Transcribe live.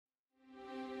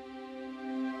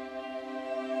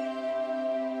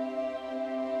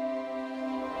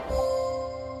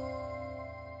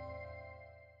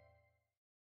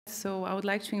would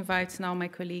like to invite now my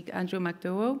colleague Andrew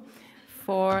McDowell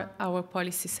for our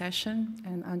policy session.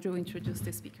 And Andrew will introduce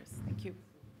the speakers. Thank you.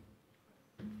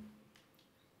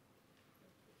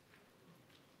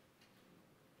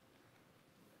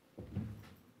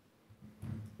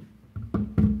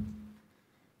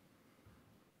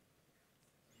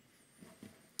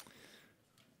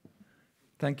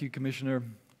 Thank you, Commissioner.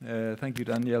 Thank you,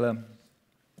 Daniela.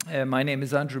 My name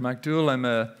is Andrew McDowell. I'm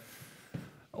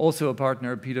also a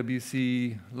partner at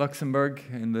PwC Luxembourg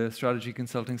in the strategy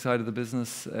consulting side of the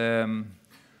business.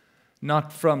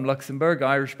 Not from Luxembourg,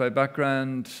 Irish by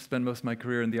background. Spent most of my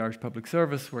career in the Irish Public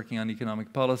Service, working on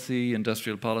economic policy,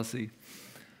 industrial policy,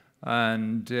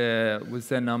 and was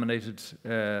then nominated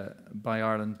by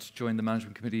Ireland to join the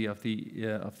management committee of the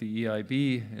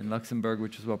EIB in Luxembourg,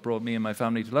 which is what brought me and my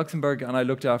family to Luxembourg. And I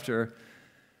looked after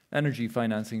energy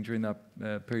financing during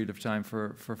that period of time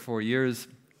for 4 years,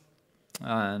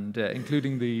 and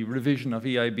including the revision of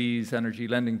EIB's energy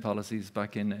lending policies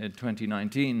back in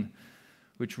 2019,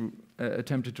 which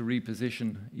attempted to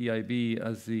reposition EIB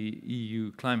as the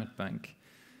EU climate bank.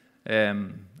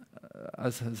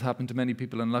 As has happened to many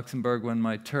people in Luxembourg, when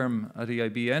my term at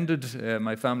EIB ended,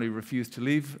 my family refused to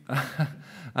leave,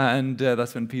 and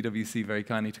that's when PwC very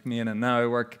kindly took me in, and now I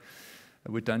work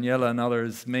with Daniela and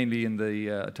others, mainly in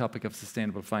the topic of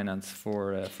sustainable finance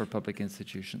for public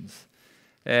institutions.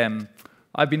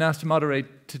 I've been asked to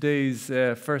moderate today's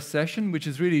first session, which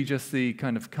is really just the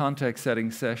kind of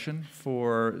context-setting session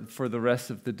for the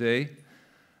rest of the day,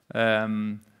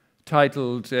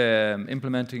 titled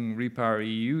Implementing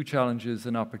REPowerEU Challenges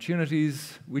and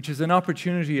Opportunities, which is an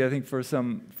opportunity, I think, for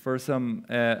some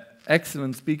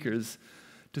excellent speakers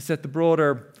to set the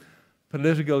broader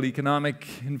political, economic,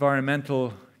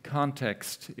 environmental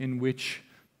context in which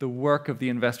the work of the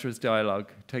investors' dialogue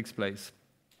takes place.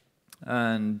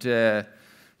 And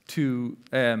to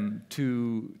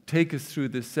take us through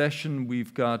this session,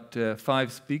 we've got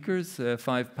 5 speakers,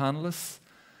 5 panelists.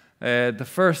 The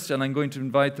first, and I'm going to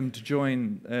invite them to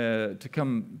join, to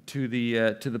come to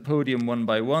the podium one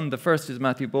by one. The first is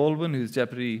Matthew Baldwin, who's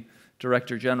Deputy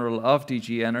Director General of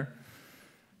DG ENER.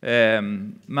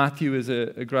 Matthew is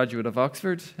a graduate of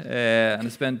Oxford and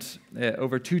has spent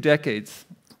over 2 decades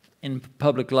in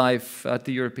public life at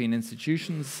the European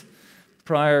institutions.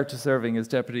 Prior to serving as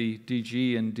Deputy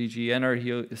DG in DG ENER,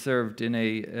 he served in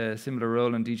a similar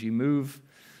role in DG Move,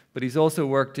 but he's also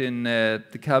worked in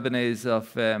the cabinets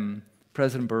of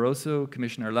President Barroso,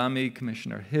 Commissioner Lamy,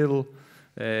 Commissioner Hill,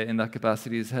 in that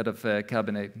capacity as head of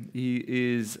cabinet. He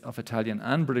is of Italian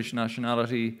and British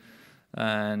nationality,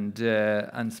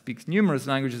 and speaks numerous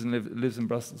languages and lives in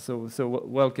Brussels. So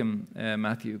welcome,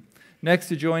 Matthew. Next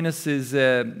to join us is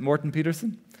Morten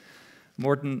Petersen.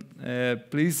 Morten,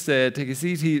 please take a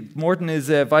seat. Morten is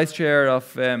Vice Chair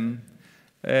of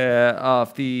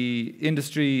the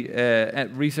Industry,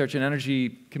 Research and Energy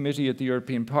Committee at the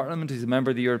European Parliament. He's a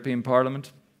member of the European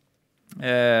Parliament,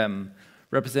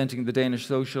 representing the Danish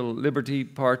Social Liberty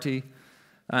Party,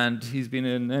 and he's been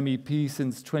an MEP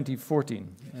since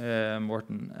 2014,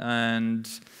 Morten. And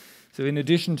so in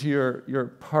addition to your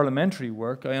parliamentary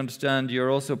work, I understand you're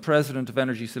also President of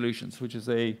Energy Solutions, which is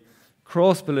a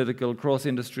cross-political,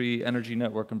 cross-industry energy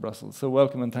network in Brussels. So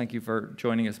welcome and thank you for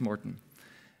joining us, Morten.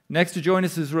 Next to join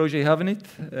us is Roger Havenith,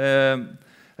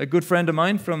 a good friend of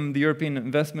mine from the European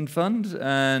Investment Fund,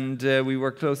 and we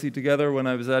worked closely together when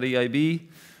I was at EIB.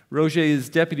 Roger is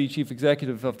Deputy Chief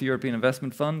Executive of the European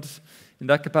Investment Fund. In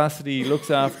that capacity, he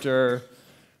looks after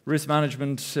risk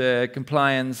management,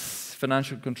 compliance,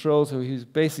 financial control, so he's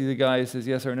basically the guy who says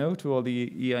yes or no to all the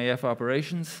EIF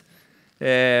operations.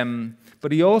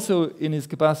 But he also, in his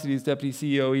capacity as Deputy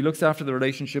CEO, he looks after the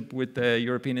relationship with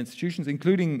European institutions,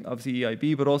 including obviously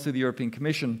EIB, but also the European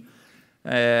Commission,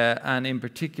 and in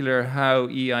particular how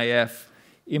EIF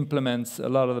implements a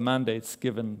lot of the mandates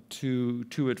given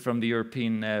to it from the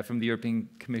European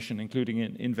Commission, including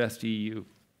in InvestEU.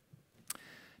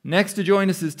 Next to join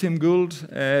us is Tim Gould,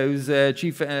 who's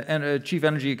Chief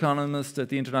Energy Economist at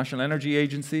the International Energy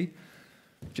Agency.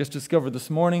 Just discovered this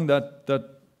morning that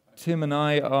Tim and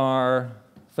I are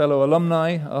fellow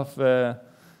alumni of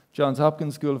Johns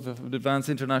Hopkins School of Advanced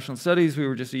International Studies. We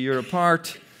were just a year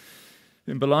apart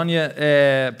in Bologna.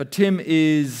 But Tim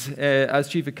is, as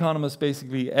chief economist,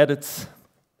 basically edits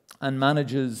and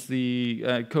manages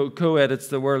the, co-edits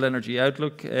the World Energy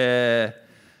Outlook,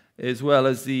 as well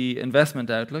as the Investment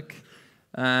Outlook.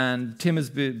 And Tim has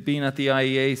been at the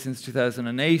IEA since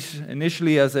 2008,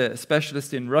 initially as a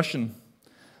specialist in Russian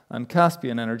and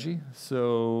Caspian energy.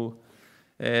 So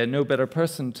no better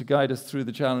person to guide us through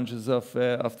the challenges of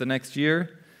the next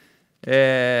year.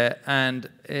 and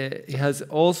he has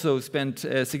also spent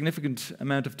a significant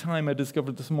amount of time, I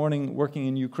discovered this morning, working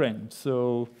in Ukraine.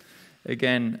 So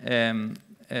again,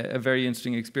 a very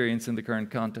interesting experience in the current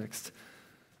context.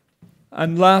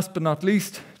 And last but not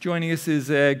least, joining us is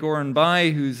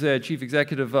Gøran, who's Chief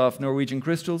Executive of Norwegian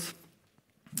Crystals.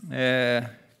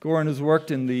 Gøran has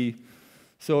worked in the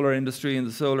solar industry and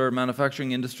the solar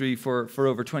manufacturing industry for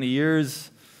over 20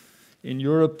 years in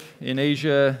Europe, in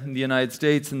Asia, in the United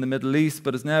States, in the Middle East,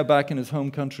 but is now back in his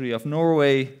home country of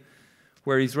Norway,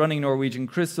 where he's running Norwegian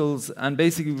Crystals and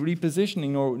basically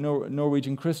repositioning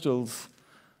Norwegian Crystals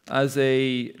as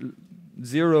a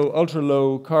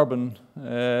ultra-low carbon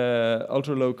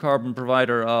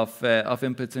provider of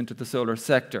inputs into the solar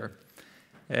sector.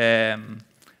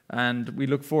 And we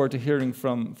look forward to hearing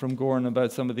from Gøran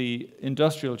about some of the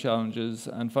industrial challenges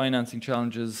and financing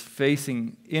challenges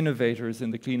facing innovators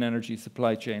in the clean energy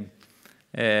supply chain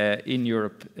in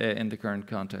Europe in the current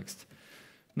context.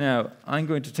 Now, I'm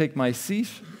going to take my seat,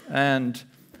 and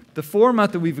the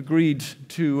format that we've agreed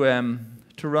to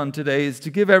run today is to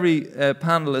give every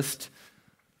panelist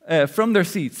from their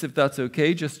seats, if that's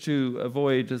okay, just to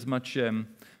avoid as much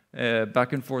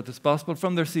back and forth as possible,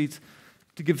 from their seats,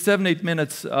 to give 7-8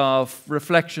 minutes of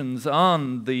reflections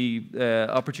on the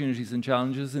opportunities and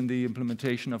challenges in the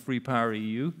implementation of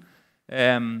REPowerEU.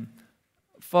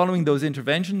 Following those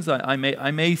interventions, I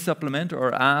may supplement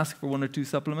or ask for 1 or 2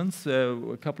 supplements,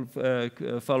 a couple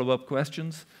of follow-up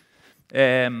questions.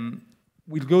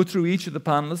 We'll go through each of the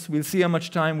panelists. We'll see how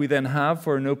much time we then have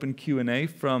for an open Q&A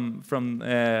from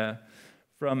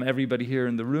everybody here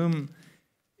in the room.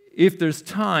 If there's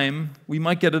time, we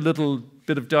might get a little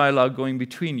bit of dialogue going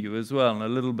between you as well, and a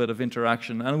little bit of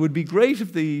interaction. And it would be great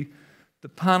if the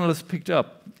panelists picked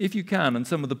up, if you can, on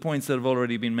some of the points that have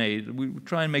already been made. We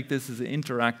try and make this as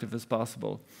interactive as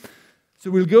possible. So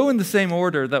we'll go in the same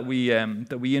order that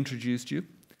we introduced you.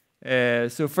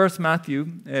 So first, Matthew,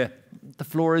 the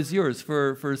floor is yours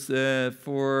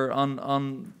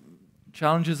on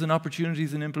challenges and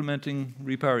opportunities in implementing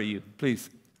REPowerEU. Please.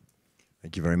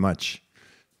 Thank you very much.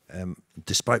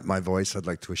 Despite my voice, I'd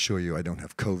like to assure you I don't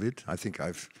have COVID. I think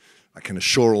I can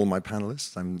assure all my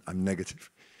panelists I'm negative.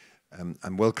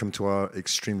 And welcome to our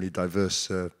extremely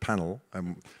diverse panel.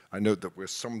 I note that we're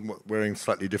somewhat wearing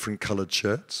slightly different colored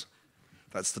shirts.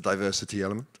 That's the diversity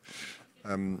element.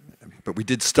 But we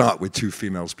did start with 2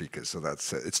 female speakers, so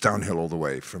that's it's downhill all the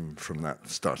way from that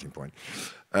starting point.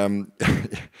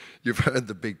 You've heard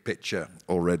the big picture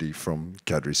already from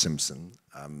Kadri Simpson.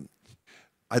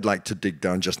 I'd like to dig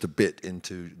down just a bit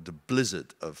into the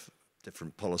blizzard of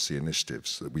different policy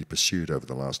initiatives that we pursued over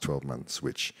the last 12 months,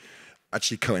 which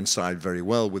actually coincide very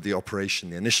well with the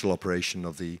initial operation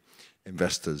of the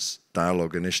Investors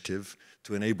Dialogue Initiative,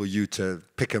 to enable you to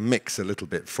pick a mix a little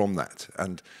bit from that.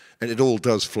 And it all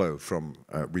does flow from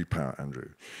REPower,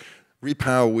 Andrew.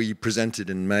 REPower we presented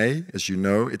in May, as you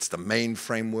know. It's the main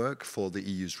framework for the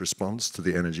EU's response to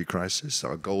the energy crisis.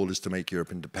 Our goal is to make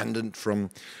Europe independent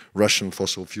from Russian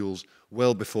fossil fuels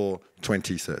well before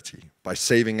 2030, by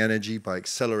saving energy, by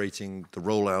accelerating the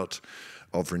rollout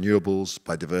of renewables,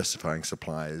 by diversifying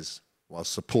supplies, while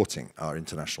supporting our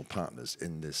international partners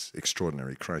in this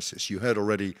extraordinary crisis. You heard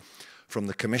already from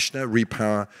the Commissioner,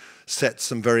 REPower set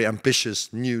some very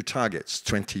ambitious new targets.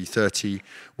 2030,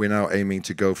 we're now aiming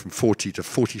to go from 40 to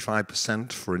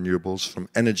 45% for renewables, from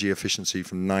energy efficiency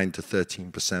from 9 to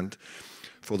 13%,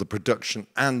 for the production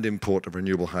and import of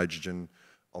renewable hydrogen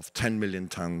of 10 million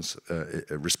tons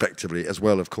respectively, as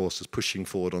well, of course, as pushing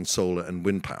forward on solar and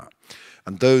wind power.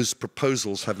 And those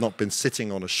proposals have not been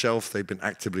sitting on a shelf. They've been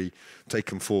actively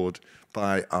taken forward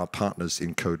by our partners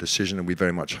in co-decision, and we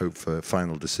very much hope for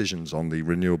final decisions on the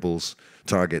renewables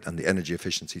target and the energy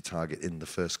efficiency target in the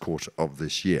first quarter of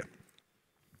this year.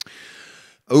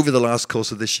 Over the last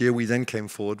course of this year, we then came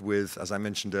forward with, as I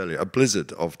mentioned earlier, a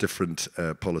blizzard of different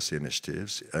policy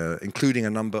initiatives, including a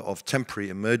number of temporary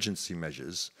emergency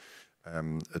measures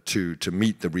to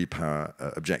meet the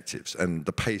REPower objectives. And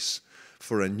the pace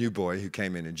for a new boy who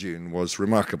came in June was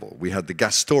remarkable. We had the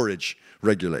gas storage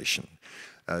regulation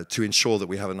to ensure that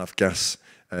we have enough gas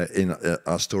in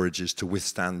our storages to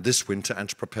withstand this winter and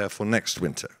to prepare for next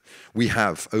winter. We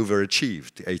have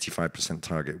overachieved the 85%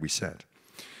 target we set.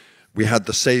 We had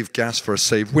the Save Gas for a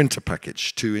Save Winter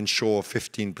package to ensure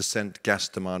 15% gas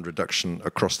demand reduction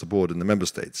across the board in the member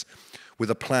states, with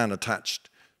a plan attached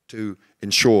to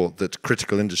ensure that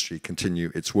critical industry continue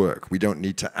its work. We don't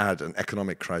need to add an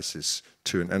economic crisis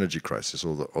to an energy crisis,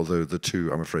 although the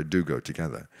two, I'm afraid, do go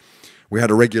together. We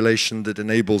had a regulation that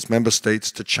enables member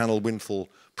states to channel windfall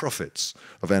profits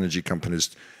of energy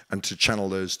companies and to channel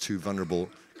those to vulnerable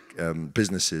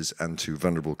businesses and to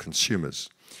vulnerable consumers.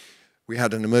 We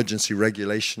had an emergency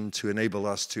regulation to enable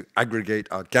us to aggregate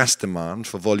our gas demand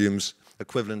for volumes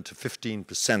equivalent to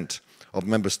 15% of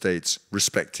member states'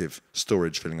 respective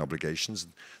storage filling obligations.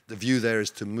 The view there is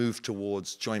to move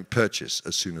towards joint purchase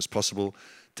as soon as possible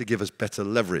to give us better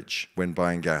leverage when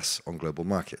buying gas on global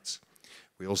markets.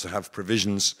 We also have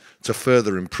provisions to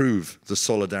further improve the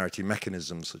solidarity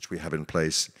mechanisms which we have in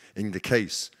place in the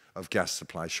case of gas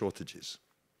supply shortages.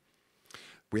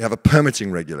 We have a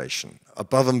permitting regulation.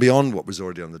 Above and beyond what was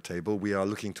already on the table, we are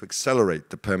looking to accelerate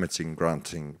the permitting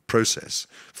granting process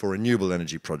for renewable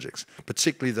energy projects,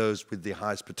 particularly those with the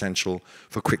highest potential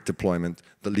for quick deployment,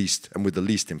 with the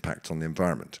least impact on the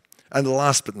environment. And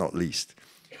last but not least,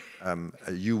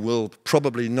 you will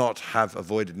probably not have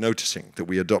avoided noticing that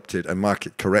we adopted a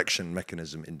market correction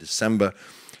mechanism in December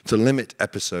to limit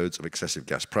episodes of excessive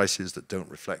gas prices that don't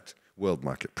reflect world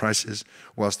market prices,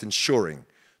 whilst ensuring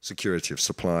security of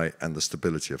supply and the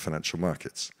stability of financial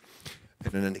markets.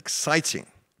 In an exciting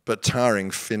but tiring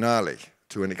finale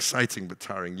to an exciting but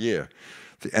tiring year,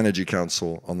 the Energy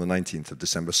Council on the 19th of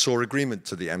December saw agreement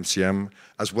to the MCM,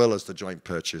 as well as the joint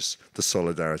purchase, the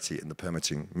solidarity and the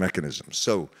permitting mechanisms.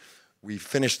 So we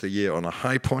finished the year on a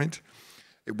high point.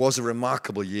 It was a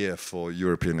remarkable year for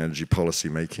European energy policy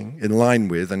making, in line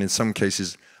with, and in some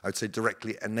cases, I would say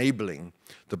directly enabling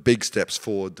the big steps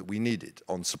forward that we needed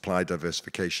on supply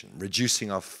diversification,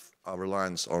 reducing our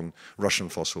reliance on Russian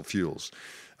fossil fuels,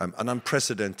 an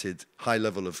unprecedented high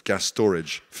level of gas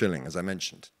storage filling, as I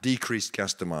mentioned, decreased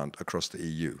gas demand across the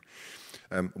EU.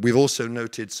 We've also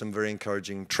noted some very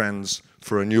encouraging trends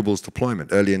for renewables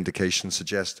deployment. Early indications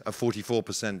suggest a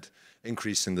 44%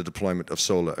 increase in the deployment of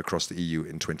solar across the EU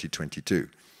in 2022.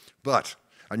 But,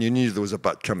 and you knew there was a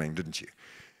but coming, didn't you?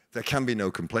 There can be no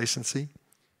complacency.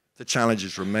 The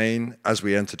challenges remain. As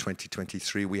we enter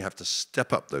 2023, we have to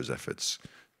step up those efforts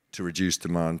to reduce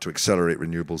demand, to accelerate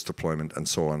renewables deployment, and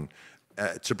so on,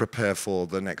 to prepare for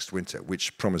the next winter,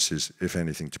 which promises, if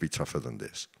anything, to be tougher than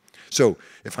this. So,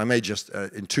 if I may just,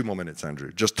 in 2 more minutes,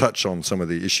 Andrew, just touch on some of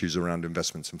the issues around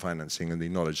investments and financing and the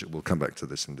knowledge that we'll come back to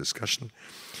this in discussion.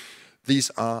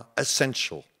 These are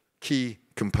essential, key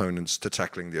components to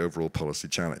tackling the overall policy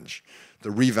challenge. The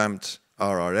revamped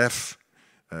RRF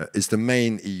is the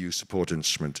main EU support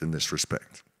instrument in this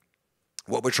respect.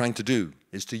 What we're trying to do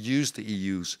is to use the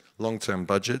EU's long-term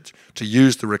budget, to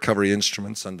use the recovery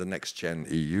instruments under Next Gen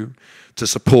EU to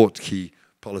support key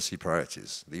policy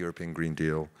priorities, the European Green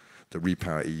Deal, the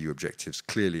REPowerEU objectives,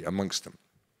 clearly amongst them.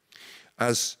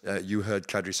 As you heard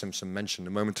Kadri Simpson mention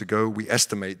a moment ago, we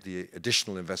estimate the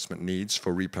additional investment needs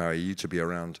for REPowerEU to be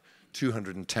around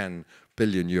 210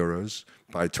 billion euros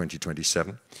by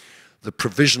 2027. The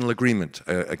provisional agreement,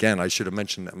 again, I should have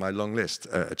mentioned my long list,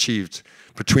 achieved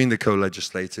between the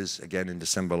co-legislators, again in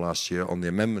December last year, on the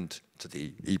amendment to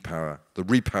the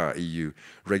REPowerEU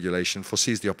regulation,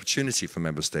 foresees the opportunity for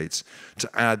member states to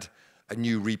add a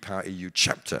new REPowerEU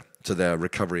chapter to their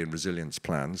recovery and resilience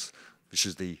plans, which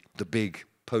is the big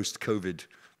post-COVID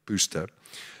booster,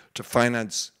 to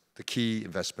finance the key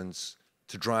investments,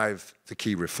 to drive the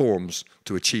key reforms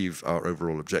to achieve our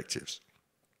overall objectives.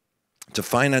 To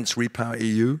finance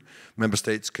REPowerEU, member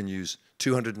states can use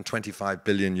 225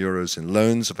 billion euros in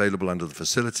loans available under the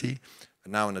facility,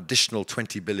 and now an additional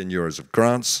 20 billion euros of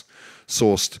grants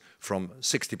sourced from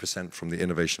 60% from the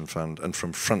Innovation Fund and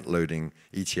from front-loading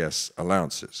ETS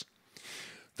allowances.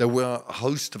 There were a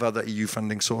host of other EU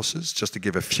funding sources. Just to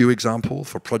give a few examples,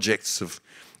 for projects of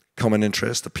common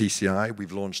interest, the PCI,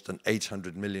 we've launched an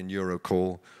 800 million euro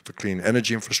call for clean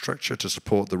energy infrastructure to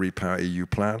support the REPowerEU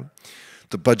plan.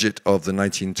 The budget of the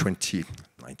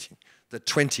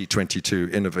 2022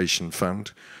 Innovation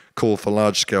Fund call for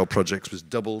large-scale projects was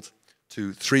doubled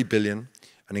to 3 billion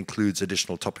and includes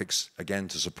additional topics, again,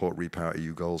 to support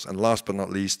REPowerEU goals. And last but not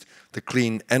least, the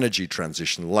Clean Energy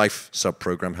Transition Life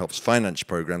sub-program helps finance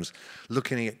programs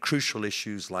looking at crucial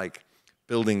issues like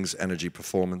buildings' energy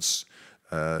performance,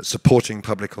 supporting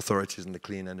public authorities in the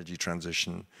clean energy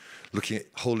transition, looking at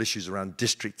whole issues around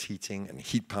district heating and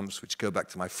heat pumps, which go back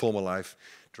to my former life,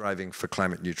 driving for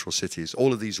climate neutral cities.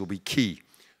 All of these will be key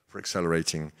for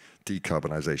accelerating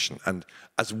decarbonization. And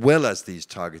as well as these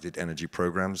targeted energy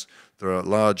programs, there are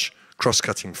large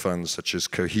cross-cutting funds such as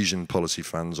cohesion policy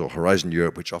funds or Horizon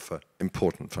Europe, which offer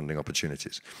important funding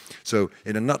opportunities. So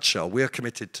in a nutshell, we are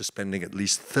committed to spending at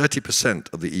least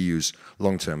 30% of the EU's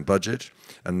long-term budget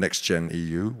and Next Gen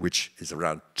EU, which is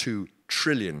around 2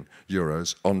 trillion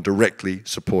euros, on directly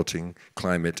supporting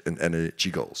climate and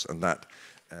energy goals. And that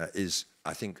is,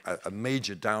 I think, a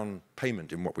major down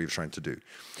payment in what we're trying to do.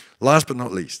 Last but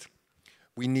not least,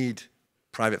 we need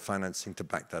private financing to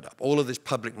back that up. All of this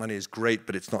public money is great,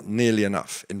 but it's not nearly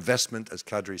enough. Investment, as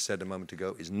Kadri said a moment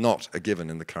ago, is not a given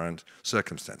in the current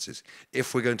circumstances.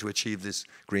 If we're going to achieve this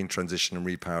green transition and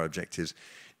repower objectives,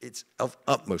 it's of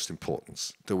utmost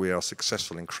importance that we are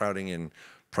successful in crowding in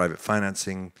private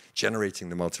financing, generating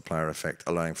the multiplier effect,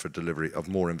 allowing for delivery of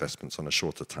more investments on a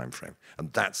shorter time frame.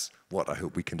 And that's what I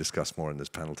hope we can discuss more in this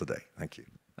panel today. Thank you.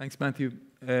 Thanks, Matthew.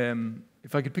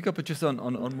 If I could pick up just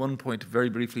on one point very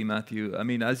briefly, Matthew. I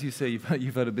mean, as you say,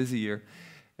 you've had a busy year.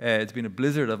 It's been a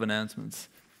blizzard of announcements.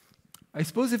 I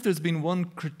suppose if there's been one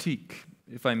critique,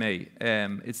 if I may,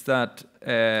 it's that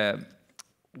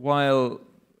while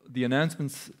the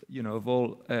announcements, have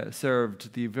all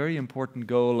served the very important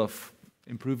goal of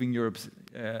improving Europe's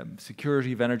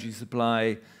security of energy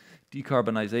supply,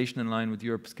 decarbonisation in line with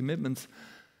Europe's commitments,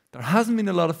 there hasn't been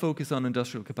a lot of focus on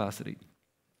industrial capacity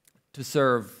to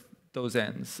serve those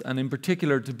ends, and in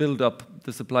particular to build up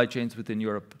the supply chains within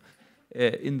Europe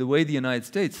in the way the United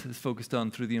States has focused on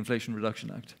through the Inflation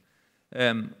Reduction Act.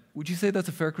 Would you say that's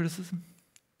a fair criticism?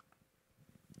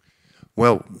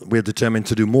 Well, we're determined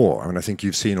to do more. I mean, I think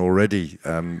you've seen already,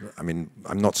 I'm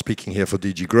not speaking here for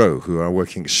DG Grow, who are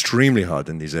working extremely hard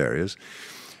in these areas.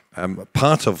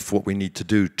 Part of what we need to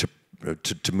do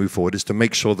to move forward is to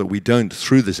make sure that we don't,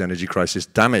 through this energy crisis,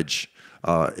 damage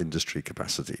our industry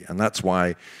capacity. And that's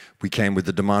why we came with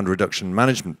the Demand Reduction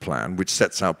Management Plan, which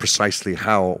sets out precisely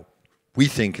how we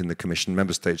think in the Commission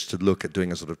member states to look at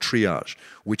doing a sort of triage.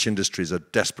 Which industries are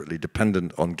desperately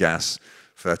dependent on gas,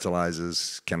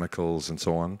 fertilizers, chemicals, and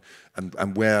so on,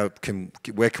 and where can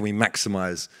we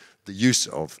maximize the use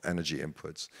of energy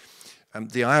inputs?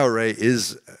 The IRA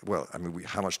is, well, I mean,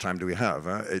 how much time do we have?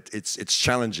 It's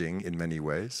challenging in many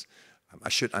ways.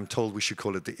 I'm told we should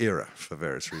call it the ERA for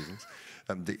various reasons.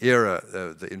 The ERA,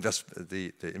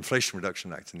 the Inflation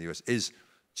Reduction Act in the US, is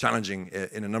challenging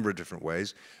in a number of different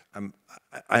ways.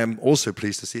 I am also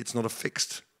pleased to see it's not a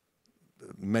fixed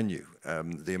menu.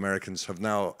 The Americans have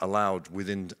now allowed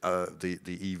within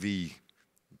the EV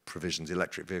provisions,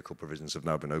 electric vehicle provisions have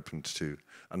now been opened to,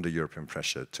 under European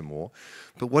pressure, to more.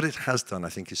 But what it has done, I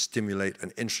think, is stimulate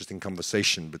an interesting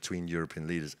conversation between European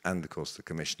leaders and, of course, the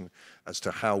Commission as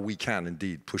to how we can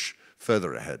indeed push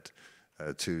further ahead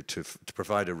to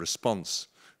provide a response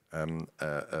in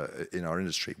our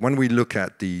industry. When we look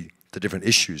at the different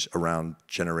issues around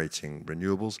generating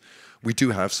renewables, we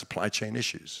do have supply chain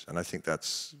issues, and I think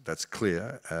that's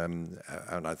clear, and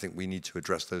I think we need to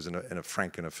address those in a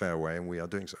frank and a fair way, and we are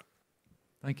doing so.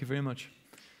 Thank you very much.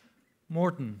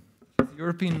 Morten,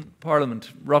 European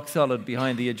Parliament, rock solid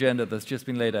behind the agenda that's just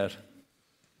been laid out.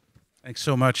 Thanks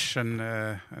so much, and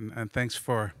thanks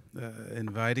for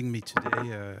inviting me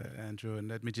today, Andrew, and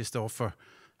let me just offer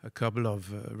a couple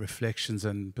of reflections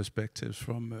and perspectives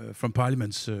from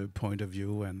Parliament's point of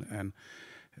view, and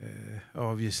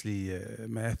obviously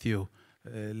Matthew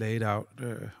laid out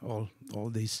all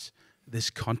this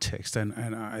context,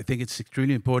 and I think it's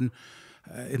extremely important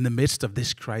in the midst of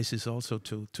this crisis also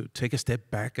to take a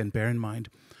step back and bear in mind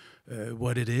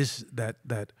what it is that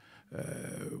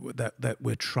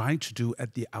we're trying to do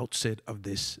at the outset of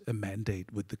this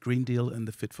mandate with the Green Deal and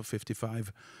the Fit for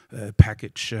 55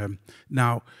 package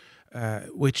now,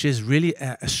 which is really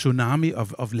a tsunami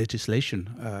of legislation.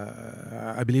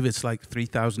 I believe it's like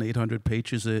 3,800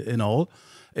 pages in all.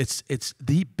 It's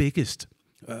the biggest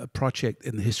project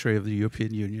in the history of the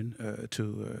European Union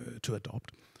to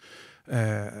adopt.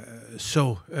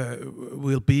 So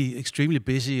we'll be extremely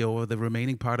busy over the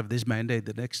remaining part of this mandate,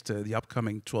 the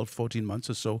upcoming 12, 14 months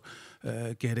or so,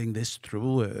 getting this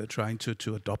through, trying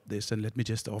to adopt this. And let me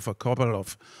just offer a couple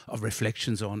of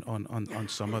reflections on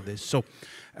some of this. So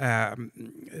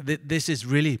this is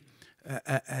really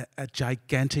a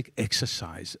gigantic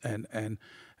exercise, and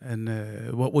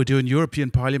what we do in European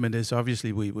Parliament is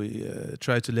obviously we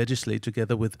try to legislate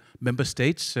together with member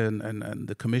states, and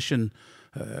the Commission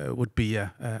would be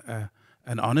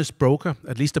an honest broker,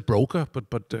 at least a broker,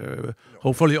 but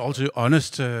hopefully also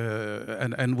honest.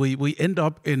 And we end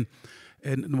up in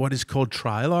what is called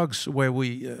trilogues, where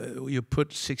you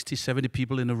put 60, 70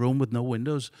 people in a room with no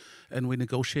windows, and we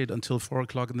negotiate until 4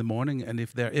 o'clock in the morning. And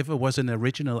if there ever was an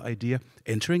original idea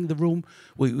entering the room,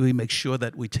 we make sure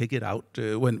that we take it out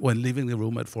when leaving the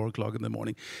room at 4 o'clock in the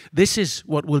morning. This is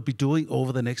what we'll be doing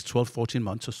over the next 12, 14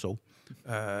 months or so.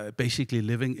 Basically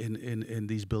living in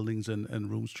these buildings and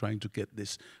rooms trying to get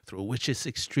this through, which is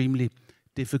extremely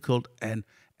difficult and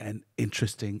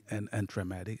interesting and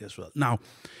dramatic as well. Now,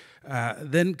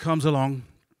 then comes along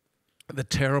the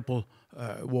terrible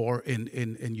war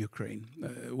in Ukraine,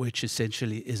 which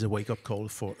essentially is a wake-up call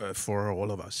for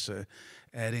all of us,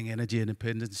 adding energy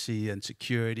independence and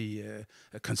security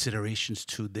considerations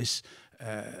to this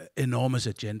enormous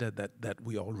agenda that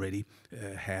we already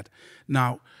had.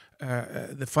 Now,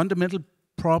 the fundamental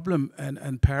problem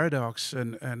and paradox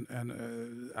and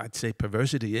I'd say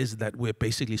perversity is that we're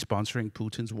basically sponsoring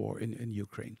Putin's war in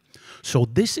Ukraine. So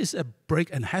this is a break,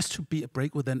 and has to be a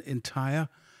break with an entire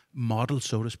model,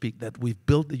 so to speak, that we've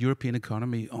built the European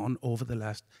economy on over the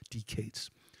last decades.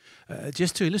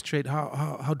 Just to illustrate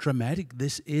how dramatic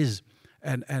this is,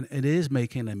 and it is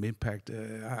making an impact.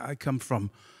 I come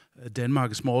from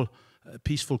Denmark, a small,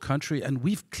 peaceful country, and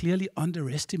we've clearly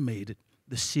underestimated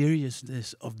the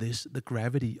seriousness of this, the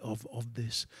gravity of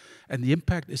this. And the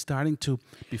impact is starting to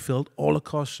be felt all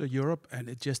across Europe, and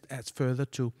it just adds further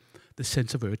to the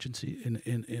sense of urgency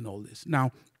in all this.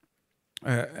 Now,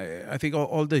 I think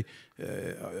all the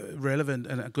relevant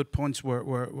and good points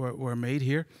were made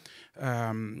here.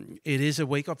 It is a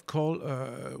wake-up call.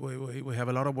 We have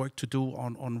a lot of work to do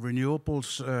on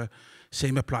renewables.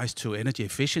 Same applies to energy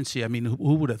efficiency. I mean,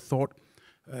 who would have thought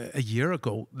a year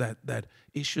ago that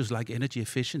issues like energy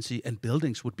efficiency and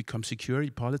buildings would become security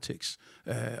politics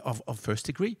of first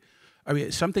degree? I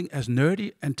mean, something as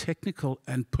nerdy and technical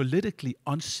and politically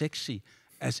unsexy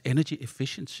as energy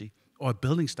efficiency or a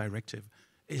buildings directive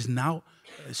is now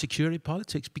security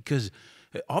politics, because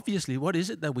obviously, what is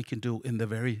it that we can do in the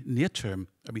very near term?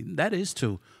 I mean, that is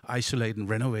to isolate and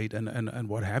renovate and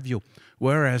what have you.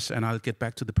 Whereas, and I'll get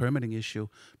back to the permitting issue,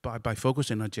 by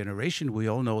focusing on generation, we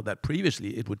all know that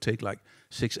previously it would take like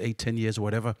 6, 8, 10 years or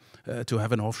whatever to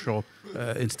have an offshore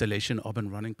installation up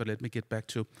and running. But let me get back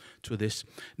to this.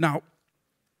 Now,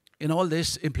 in all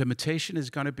this, implementation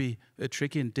is going to be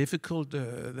tricky and difficult.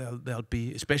 There'll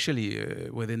be, especially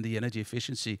within the energy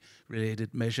efficiency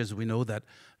related measures, we know that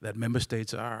member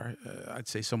states are, I'd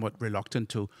say, somewhat reluctant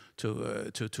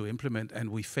to implement,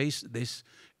 and we face this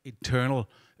internal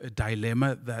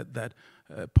dilemma that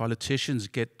politicians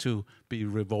get to be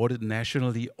rewarded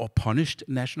nationally or punished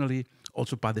nationally,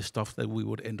 also by the stuff that we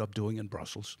would end up doing in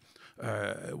Brussels,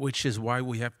 which is why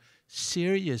we have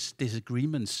serious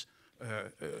disagreements.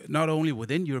 Not only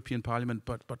within European Parliament,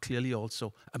 but clearly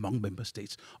also among member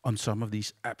states on some of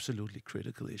these absolutely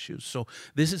critical issues. So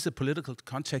this is the political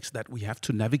context that we have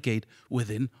to navigate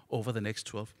within over the next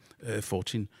 12,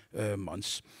 14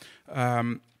 months.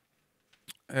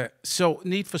 So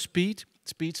need for speeds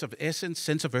of essence,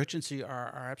 sense of urgency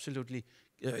are absolutely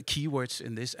keywords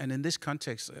in this. And in this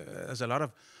context, there's a lot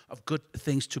of good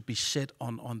things to be said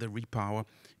on the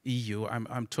REPowerEU.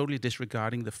 I'm totally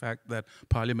disregarding the fact that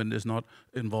Parliament is not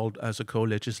involved as a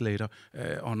co-legislator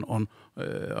on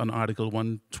Article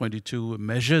 122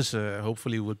 measures.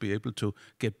 Hopefully we'll be able to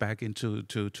get back into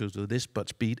this, but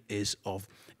speed is of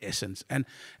essence. And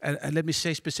let me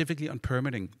say specifically on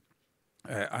permitting.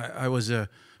 I was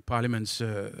Parliament's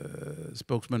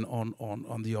spokesman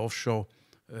on the offshore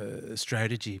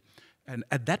strategy, and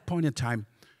at that point in time,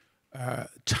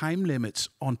 time limits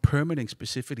on permitting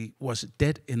specifically was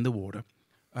dead in the water.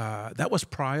 That was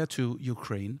prior to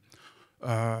Ukraine.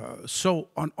 So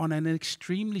on an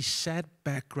extremely sad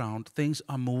background, things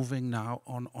are moving now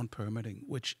on permitting,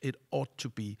 which it ought to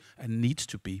be and needs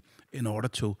to be in order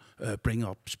to bring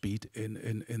up speed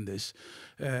in this.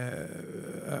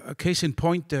 A case in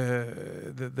point,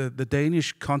 the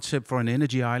Danish concept for an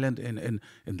energy island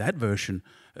in that version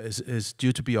is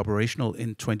due to be operational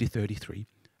in 2033.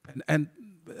 And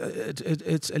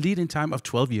it's a lead-in time of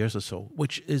 12 years or so,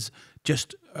 which is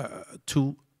just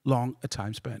too long a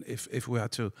time span if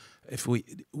we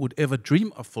would ever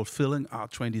dream of fulfilling our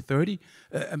 2030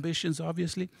 ambitions,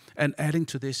 obviously, and adding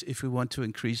to this if we want to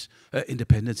increase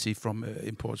independency from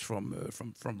imports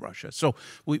from Russia. So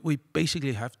we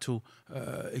basically have to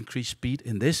increase speed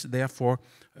in this. Therefore,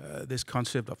 this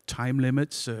concept of time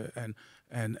limits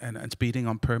and speeding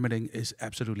on permitting is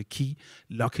absolutely key.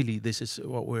 Luckily, this is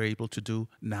what we're able to do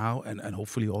now, and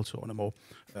hopefully also on a more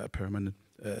permanent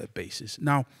basis.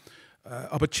 Now,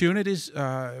 opportunities,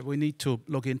 we need to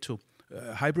look into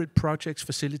hybrid projects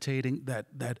facilitating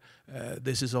that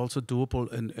this is also doable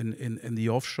in the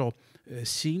offshore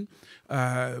scene.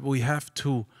 We have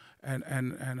to,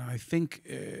 and I think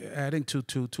adding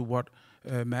to what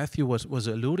Matthew was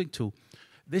alluding to,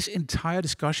 this entire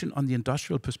discussion on the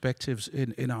industrial perspectives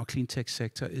in our clean tech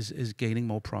sector is gaining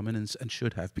more prominence and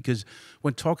should have, because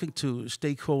when talking to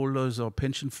stakeholders or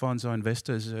pension funds or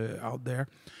investors out there,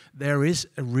 there is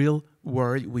a real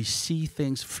worry. We see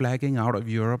things flagging out of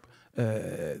Europe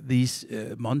these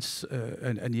months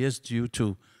and years due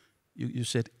to, you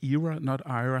said ERA, not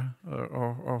IRA,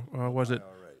 or was it?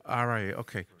 REPowerEU,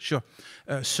 okay, sure.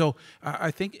 So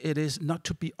I think it is not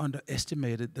to be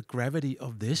underestimated, the gravity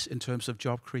of this in terms of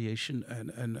job creation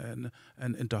and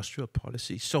industrial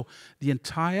policy. So the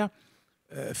entire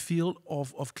field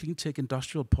of clean tech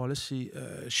industrial policy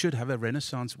should have a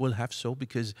renaissance, will have so,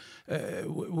 because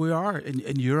we are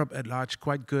in Europe at large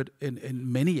quite good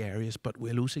in many areas, but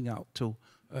we're losing out to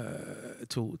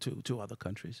other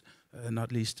countries,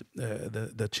 not least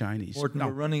the Chinese. Morten,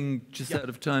 we're running just out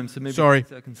of time, so maybe Sorry. 10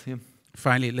 seconds here.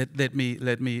 Finally, let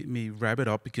me wrap it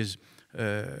up, because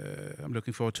I'm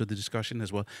looking forward to the discussion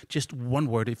as well. Just one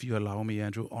word, if you allow me,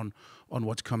 Andrew, on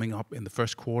what's coming up in the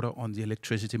first quarter on the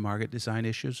electricity market design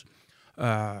issues,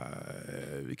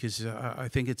 because I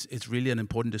think it's really an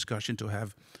important discussion to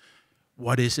have.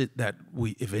 What is it that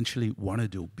we eventually want to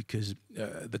do? Because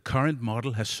the current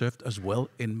model has served us well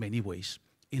in many ways.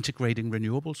 Integrating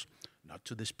renewables, not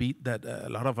to the speed that a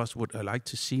lot of us would like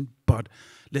to see, but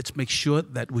let's make sure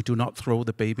that we do not throw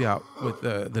the baby out with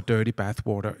the dirty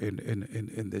bathwater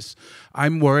in this.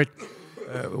 I'm worried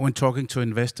when talking to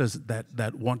investors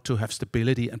that want to have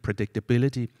stability and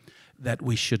predictability, that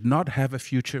we should not have a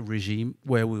future regime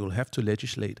where we will have to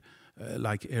legislate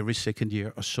like every second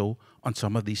year or so on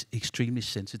some of these extremely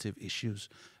sensitive issues.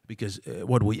 Because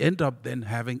what we end up then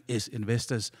having is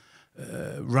investors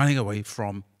running away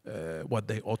from what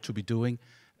they ought to be doing,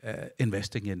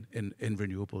 investing in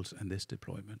renewables and this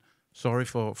deployment. Sorry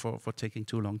for taking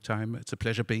too long time. It's a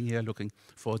pleasure being here. Looking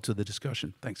forward to the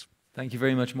discussion. Thanks. Thank you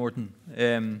very much, Morten.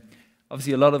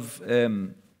 Obviously, a lot of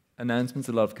announcements,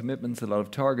 a lot of commitments, a lot of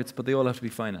targets, but they all have to be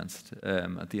financed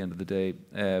at the end of the day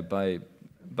by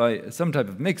some type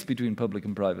of mix between public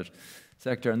and private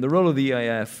sector. And the role of the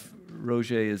EIF,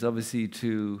 Roger, is obviously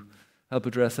to help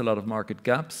address a lot of market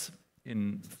gaps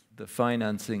in the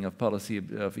financing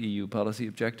of EU policy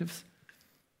objectives.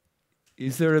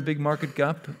 Is there a big market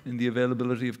gap in the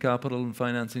availability of capital and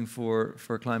financing for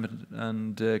climate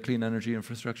and clean energy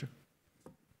infrastructure?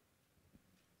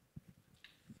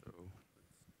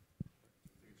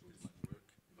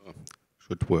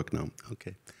 Should work now.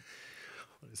 Okay.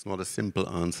 It's not a simple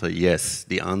answer. Yes,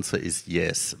 the answer is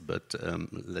yes. But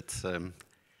let's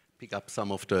pick up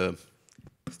some of the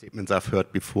statements I've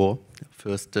heard before.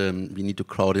 First, we need to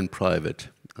crowd in private.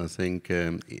 I think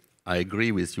I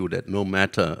agree with you that no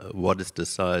matter what is the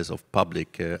size of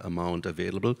public amount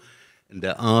available, and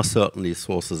there are certainly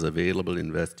sources available,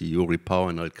 InvestEU, REPower,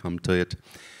 and I'll come to it,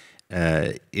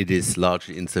 it is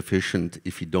largely insufficient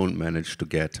if you don't manage to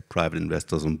get private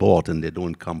investors on board, and they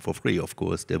don't come for free, of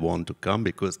course. They want to come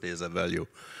because there's a value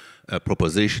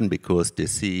proposition, because they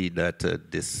see that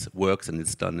this works and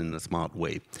it's done in a smart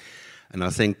way. And I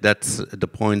think that's the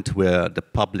point where the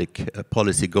public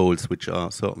policy goals, which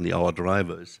are certainly our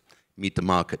drivers, meet the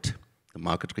market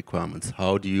requirements.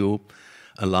 How do you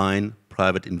align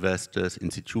private investors,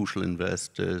 institutional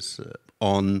investors,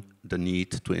 on the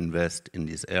need to invest in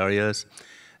these areas?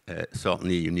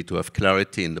 Certainly you need to have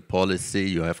clarity in the policy,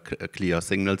 you have clear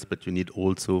signals, but you need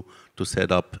also to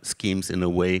set up schemes in a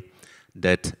way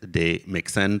that they make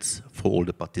sense for all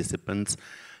the participants,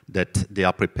 that they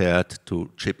are prepared to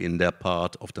chip in their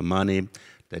part of the money,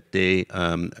 that they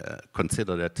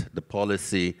consider that the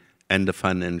policy and the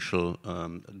financial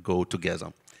go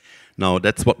together. Now,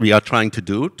 that's what we are trying to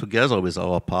do together with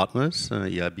our partners,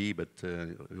 EIB, but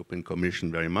European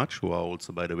Commission very much, who are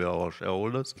also, by the way, our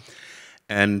shareholders.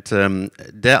 And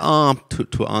there are,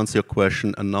 to answer your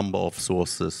question, a number of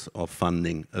sources of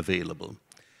funding available.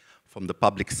 From the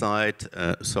public side,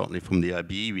 certainly from the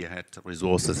EIB, we had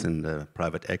resources in the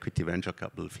private equity venture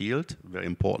capital field, very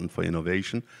important for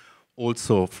innovation.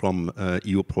 Also from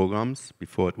EU programs,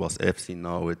 before it was EFSI,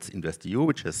 now it's InvestEU,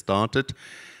 which has started.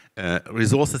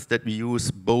 Resources that we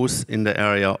use both in the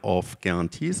area of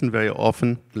guarantees, and very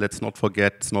often, let's not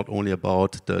forget, it's not only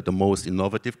about the most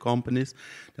innovative companies.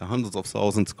 There are hundreds of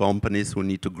thousands of companies who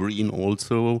need to green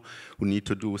also, who need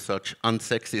to do such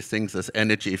unsexy things as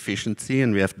energy efficiency,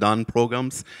 and we have done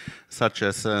programs such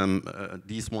as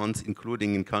these ones,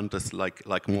 including in countries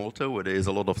like Malta, where there is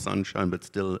a lot of sunshine, but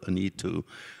still a need to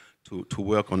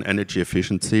work on energy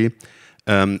efficiency.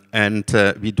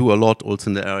 We do a lot also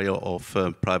in the area of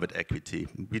private equity.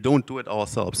 We don't do it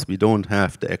ourselves. We don't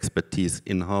have the expertise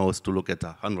in-house to look at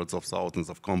hundreds of thousands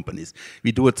of companies.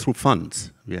 We do it through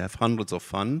funds. We have hundreds of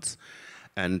funds,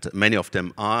 and many of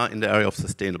them are in the area of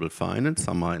sustainable finance.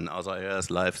 Some are in other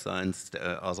areas, life science,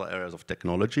 other areas of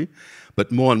technology.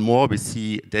 But more and more we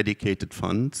see dedicated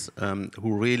funds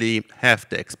who really have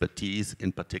the expertise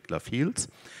in particular fields.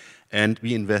 and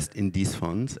we invest in these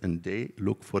funds, and they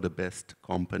look for the best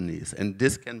companies. And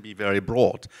this can be very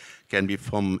broad. Can be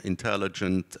from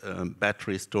intelligent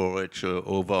battery storage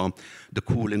over the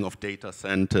cooling of data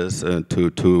centers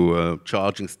to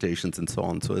charging stations and so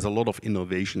on. So there's a lot of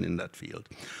innovation in that field.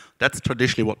 That's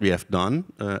traditionally what we have done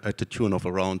at the tune of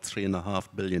around 3.5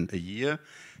 billion a year.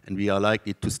 And we are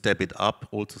likely to step it up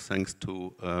also thanks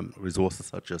to resources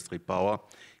such as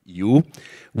REPowerEU,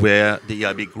 where the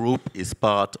EIB group is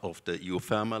part of the EU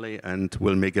family and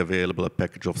will make available a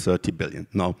package of 30 billion.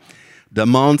 Now, the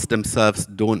amounts themselves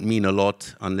don't mean a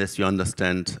lot unless you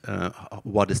understand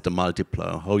what is the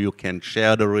multiplier, how you can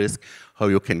share the risk, how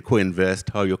you can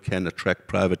co-invest, how you can attract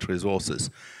private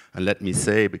resources. And let me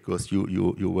say, because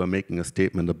you were making a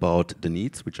statement about the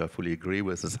needs, which I fully agree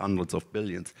with, is hundreds of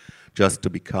billions just to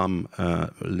become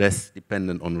less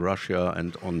dependent on Russia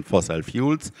and on fossil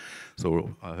fuels.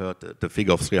 So I heard the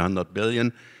figure of 300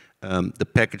 billion. The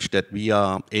package that we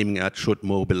are aiming at should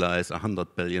mobilize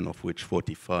 100 billion, of which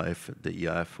 45 the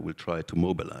EIF will try to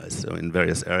mobilize, so in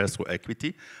various areas through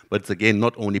equity. But it's again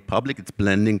not only public, it's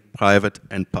blending private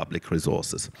and public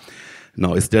resources.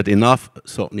 Now, is that enough?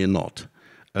 Certainly not.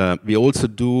 We also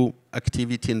do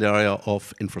activity in the area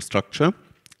of infrastructure.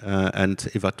 And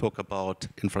if I talk about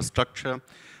infrastructure,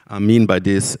 I mean by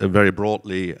this very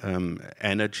broadly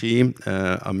energy.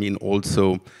 I mean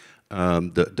also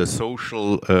the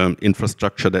social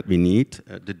infrastructure that we need,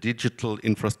 the digital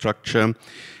infrastructure,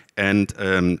 and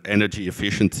energy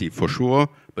efficiency for sure,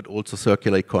 but also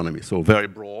circular economy. So very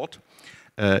broad.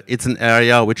 It's an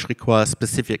area which requires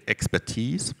specific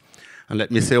expertise. And let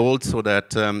me say also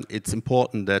that it's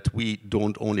important that we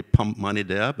don't only pump money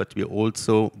there, but we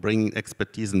also bring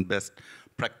expertise and best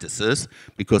practices,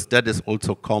 because that is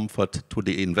also comfort to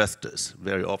the investors.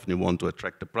 Very often you want to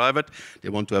attract the private, they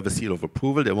want to have a seal of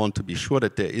approval, they want to be sure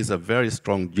that there is a very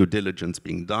strong due diligence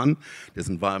being done, there's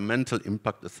environmental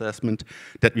impact assessment,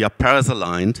 that we are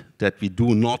Paris-aligned, that we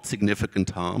do not significant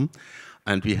harm,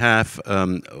 and we have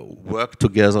worked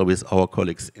together with our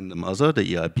colleagues in the mother, the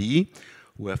EIB,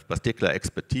 who have particular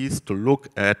expertise to look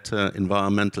at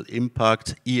environmental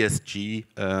impact, ESG,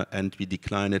 and we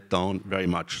decline it down very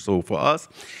much. So for us,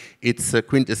 it's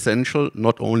quintessential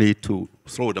not only to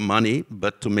throw the money,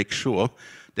 but to make sure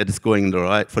that it's going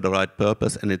for the right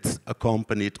purpose, and it's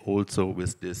accompanied also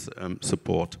with this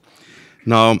support.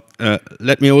 Now,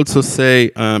 let me also say,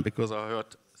 because I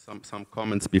heard some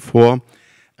comments before,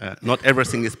 not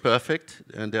everything is perfect,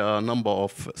 and there are a number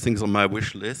of things on my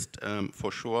wish list,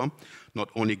 for sure. Not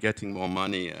only getting more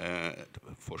money,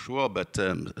 for sure, but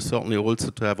certainly also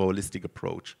to have a holistic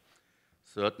approach.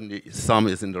 Certainly some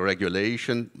is in the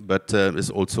regulation, but is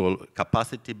also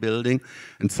capacity building,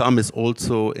 and some is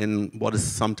also in what is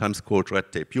sometimes called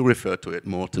red tape. You referred to it,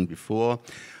 Morten, before.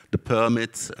 The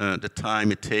permits, the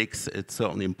time it takes, it's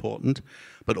certainly important.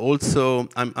 But also,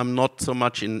 I'm not so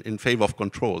much in favor of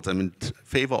controls. I'm in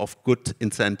favor of good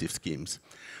incentive schemes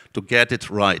to get it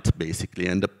right, basically.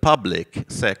 And the public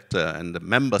sector and the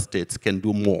member states can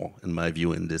do more, in my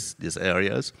view, in these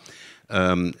areas.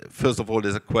 First of all,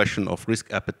 there's a question of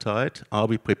risk appetite. Are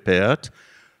we prepared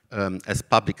as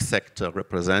public sector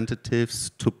representatives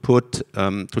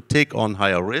to take on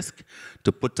higher risk,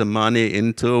 to put the money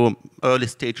into early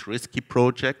stage risky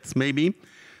projects, maybe?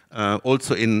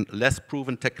 Also in less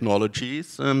proven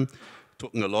technologies,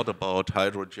 talking a lot about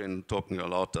hydrogen, talking a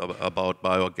lot about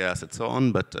biogas and so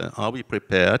on, but are we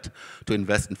prepared to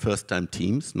invest in first-time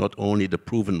teams, not only the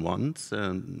proven ones,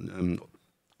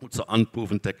 also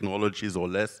unproven technologies or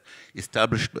less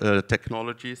established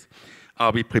technologies?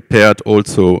 Are we prepared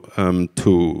also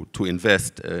to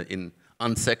invest in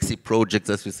unsexy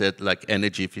projects, as we said, like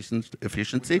energy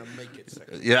efficiency?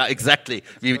 Yeah, exactly.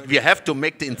 We have to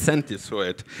make the incentives for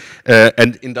it.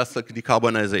 And industrial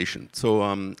decarbonization. So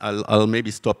I'll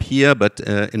maybe stop here, but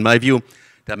in my view,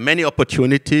 there are many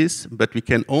opportunities, but we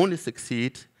can only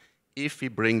succeed if we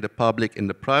bring the public and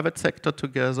the private sector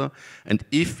together, and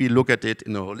if we look at it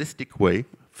in a holistic way.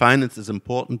 Finance is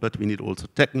important, but we need also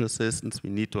technical assistance, we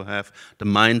need to have the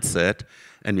mindset,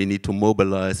 and we need to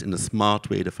mobilize in a smart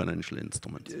way the financial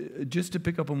instruments. Just to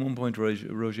pick up on one point,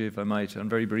 Roger, if I might, and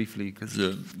very briefly, because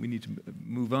we need to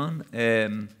move on.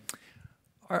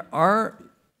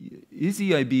 Is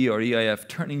EIB or EIF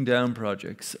turning down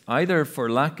projects, either for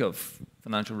lack of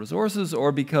financial resources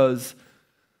or because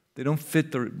they don't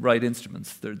fit the right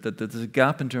instruments? There's a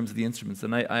gap in terms of the instruments.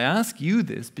 And I ask you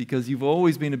this because you've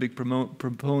always been a big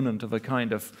proponent of a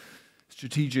kind of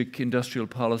strategic industrial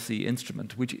policy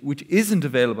instrument, which isn't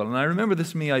available. And I remember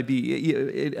this from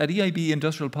EIB. At EIB,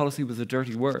 industrial policy was a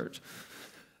dirty word.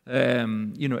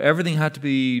 You know, everything had to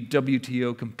be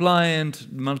WTO compliant.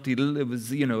 It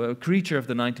was, you know, a creature of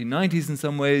the 1990s in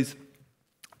some ways.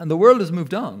 And the world has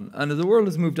moved on. And as the world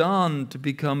has moved on to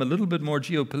become a little bit more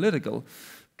geopolitical,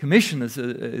 Commission has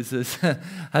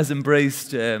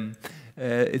embraced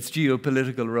its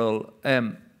geopolitical role.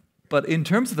 But in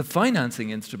terms of the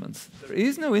financing instruments, there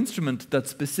is no instrument that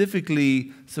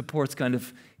specifically supports kind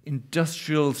of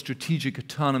industrial strategic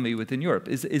autonomy within Europe.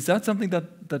 Is that something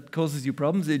that causes you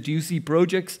problems? Do you see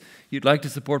projects you'd like to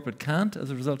support but can't as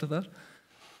a result of that?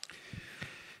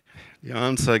 The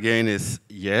answer again is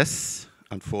yes,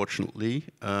 unfortunately.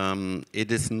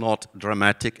 It is not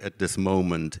dramatic at this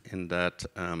moment in that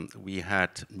we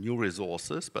had new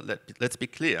resources, but let's be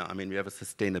clear. I mean, we have a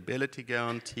sustainability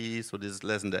guarantee, so this is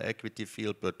less in the equity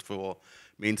field, but for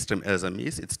mainstream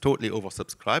SMEs, it's totally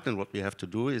oversubscribed, and what we have to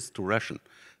do is to ration.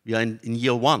 We are in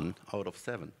year 1 out of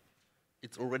 7.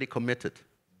 It's already committed,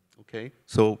 okay?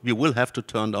 So we will have to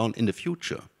turn down in the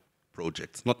future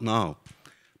projects, not now.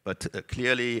 But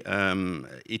clearly,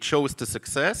 it shows the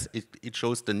success, it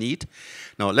shows the need.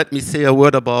 Now, let me say a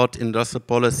word about industrial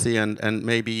policy and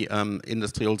maybe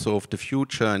industry also of the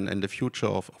future and the future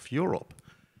of Europe.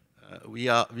 We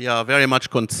are very much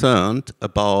concerned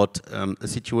about a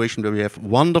situation where we have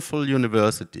wonderful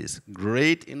universities,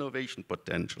 great innovation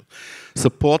potential,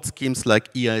 support schemes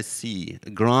like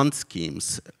EIC, grant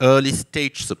schemes, early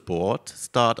stage support,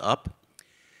 start-up,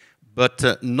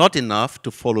 but not enough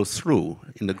to follow through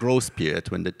in the growth period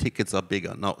when the tickets are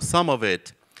bigger. Now, some of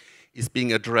it is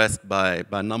being addressed by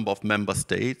a number of member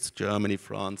states, Germany,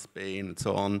 France, Spain, and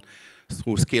so on,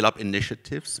 through scale-up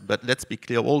initiatives. But let's be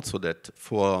clear also that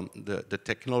for the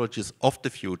technologies of the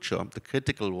future, the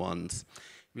critical ones,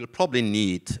 we'll probably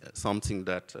need something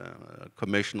that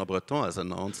Commissioner Breton has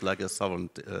announced, like a sovereign,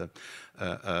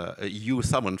 EU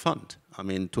sovereign fund. I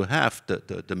mean, to have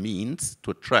the means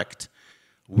to attract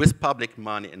with public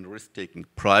money and risk-taking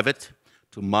private,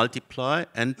 to multiply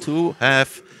and to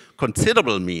have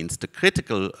considerable means, the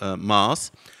critical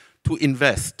mass, to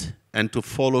invest and to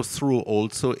follow through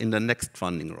also in the next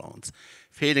funding rounds.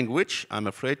 Failing which, I'm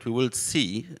afraid we will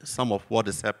see some of what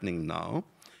is happening now,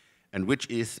 and which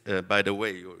is, by the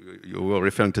way, you were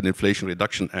referring to the Inflation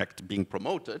Reduction Act being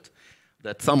promoted,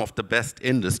 that some of the best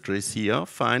industries here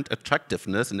find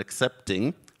attractiveness in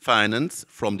accepting finance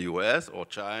from the US or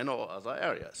China or other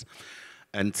areas.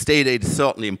 And state aid is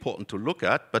certainly important to look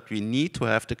at, but we need to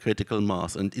have the critical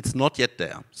mass, and it's not yet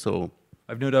there. So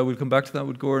I've no doubt we'll come back to that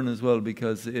with Gøran as well,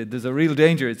 because there's a real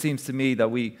danger, it seems to me, that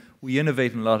we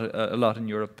innovate a lot in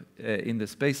Europe in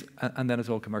this space, and then it's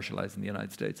all commercialized in the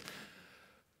United States.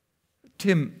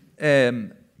 Tim,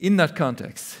 in that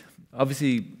context,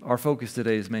 obviously our focus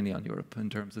today is mainly on Europe in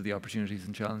terms of the opportunities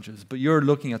and challenges, but you're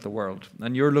looking at the world,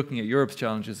 and you're looking at Europe's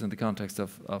challenges in the context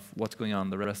of what's going on in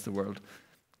the rest of the world.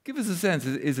 Give us a sense,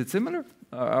 is it similar?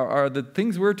 Are the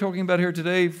things we're talking about here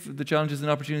today, the challenges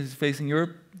and opportunities facing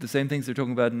Europe, the same things they're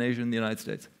talking about in Asia and the United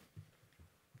States?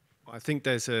 I think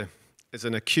there's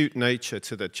an acute nature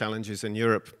to the challenges in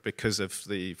Europe because of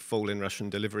the fall in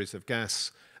Russian deliveries of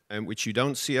gas, which you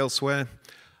don't see elsewhere.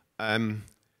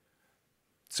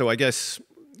 So I guess,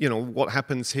 you know, what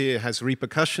happens here has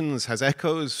repercussions, has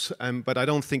echoes, but I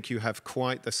don't think you have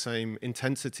quite the same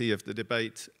intensity of the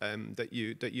debate that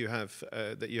you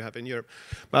have in Europe.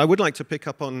 But I would like to pick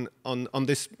up on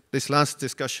this last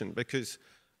discussion, because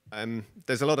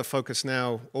there's a lot of focus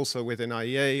now also within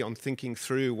IEA on thinking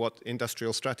through what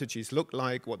industrial strategies look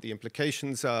like, what the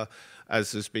implications are.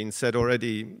 As has been said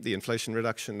already, the Inflation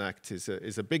Reduction Act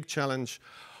is a big challenge.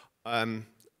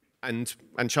 And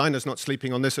China's not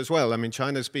sleeping on this as well. I mean,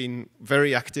 China's been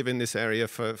very active in this area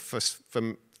for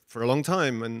a long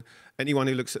time, and anyone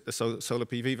who looks at the solar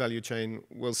PV value chain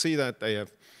will see that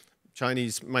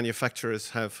Chinese manufacturers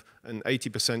have an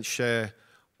 80% share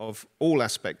of all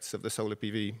aspects of the solar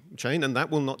PV chain, and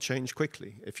that will not change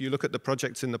quickly. If you look at the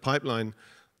projects in the pipeline,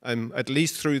 at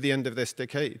least through the end of this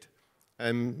decade,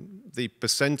 the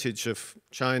percentage of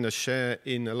China's share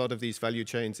in a lot of these value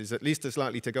chains is at least as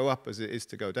likely to go up as it is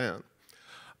to go down.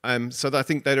 So I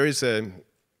think there is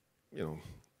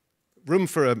room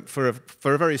for a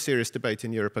very serious debate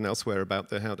in Europe and elsewhere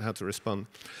about how to respond.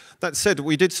 That said,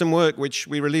 we did some work which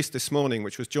we released this morning,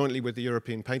 which was jointly with the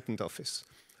European Patent Office,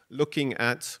 looking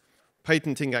at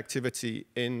patenting activity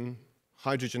in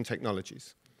hydrogen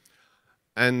technologies.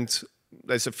 And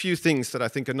there's a few things that I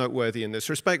think are noteworthy in this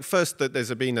respect. First, that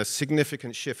there's been a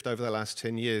significant shift over the last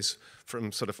 10 years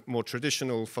from sort of more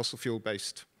traditional fossil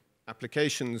fuel-based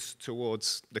applications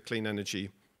towards the clean energy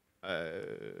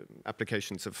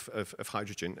applications of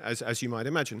hydrogen, as you might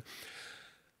imagine.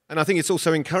 And I think it's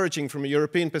also encouraging from a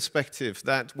European perspective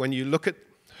that when you look at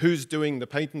who's doing the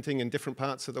patenting in different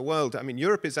parts of the world, I mean,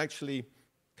 Europe is actually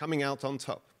coming out on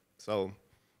top. So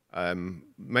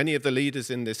many of the leaders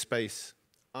in this space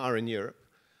are in Europe.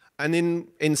 And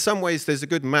in some ways, there's a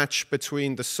good match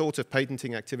between the sort of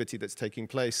patenting activity that's taking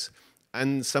place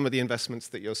and some of the investments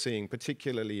that you're seeing,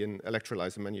 particularly in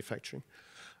electrolyzer manufacturing.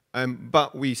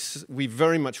 But we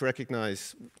very much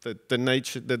recognize the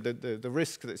nature, the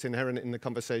risk that's inherent in the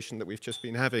conversation that we've just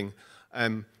been having,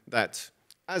 that,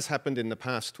 as happened in the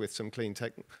past with some clean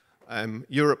tech,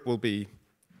 Europe will be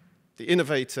the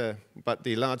innovator, but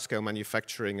the large-scale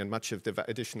manufacturing and much of the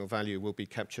additional value will be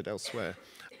captured elsewhere.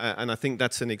 And I think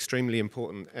that's an extremely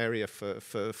important area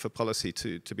for policy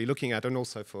to be looking at, and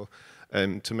also for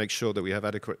to make sure that we have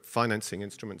adequate financing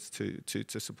instruments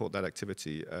to support that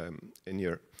activity in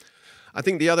Europe. I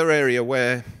think the other area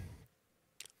where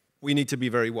we need to be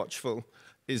very watchful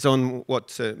is on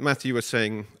what Matthew was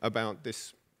saying about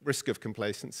this risk of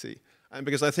complacency. And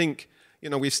because I think, you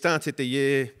know, we started the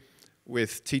year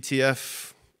with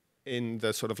TTF in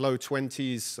the sort of low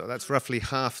 20s, so that's roughly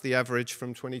half the average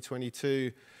from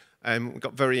 2022. We've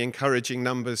got very encouraging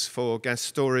numbers for gas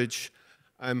storage,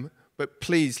 but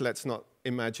please let's not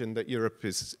imagine that Europe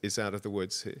is out of the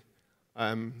woods here,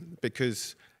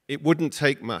 because it wouldn't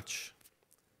take much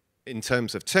in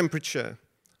terms of temperature,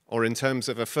 or in terms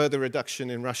of a further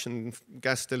reduction in Russian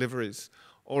gas deliveries,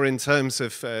 or in terms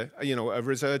of you know, a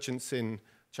resurgence in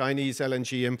Chinese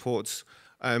LNG imports,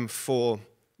 for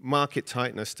market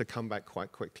tightness to come back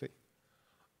quite quickly.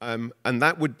 And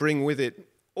that would bring with it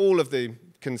all of the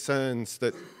concerns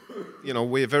that, you know,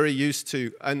 we're very used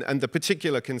to, and the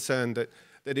particular concern that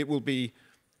it will be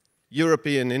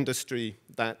European industry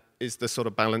that is the sort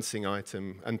of balancing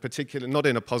item, and particularly, not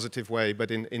in a positive way, but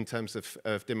in terms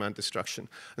of demand destruction.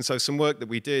 And so some work that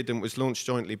we did and was launched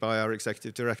jointly by our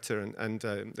executive director and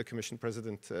the Commission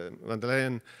President, van der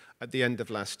Leyen, at the end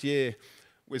of last year,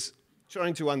 was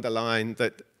trying to underline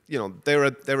that, you know, there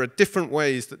are different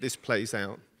ways that this plays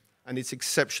out, and it's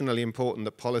exceptionally important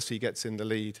that policy gets in the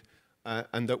lead,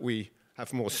 and that we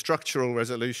have more structural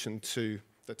resolution to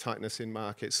the tightness in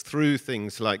markets through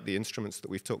things like the instruments that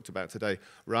we've talked about today,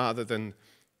 rather than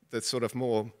the sort of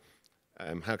more,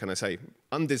 how can I say,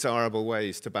 undesirable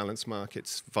ways to balance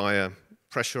markets via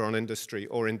pressure on industry,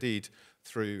 or indeed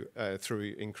through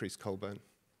increased coal burn.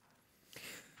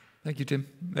 Thank you, Tim.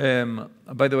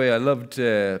 By the way, I loved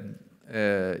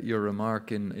your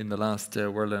remark in the last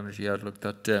World Energy Outlook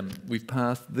that we've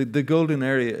passed, the golden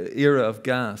era of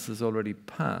gas is already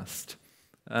passed.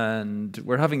 And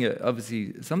we're having,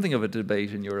 obviously, something of a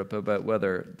debate in Europe about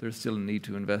whether there's still a need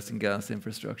to invest in gas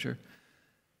infrastructure.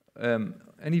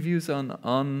 Any views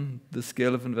on the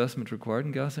scale of investment required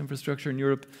in gas infrastructure in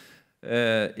Europe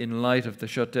in light of the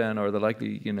shutdown, or the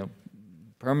likely, you know,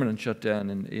 permanent shutdown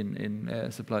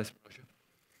in supplies from Russia?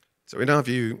 So in our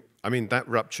view, I mean, that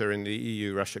rupture in the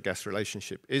EU-Russia gas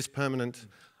relationship is permanent.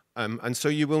 And so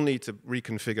you will need to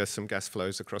reconfigure some gas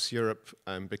flows across Europe,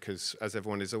 because, as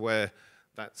everyone is aware,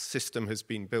 that system has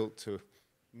been built to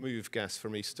move gas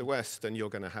from east to west, and you're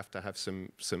going to have some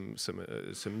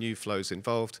new flows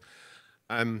involved.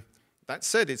 That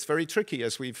said, it's very tricky,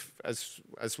 as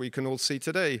we can all see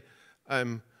today,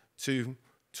 to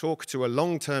talk to a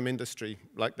long-term industry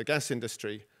like the gas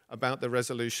industry about the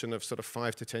resolution of sort of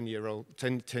 5 to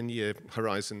 10-year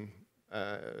horizon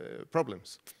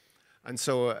problems. And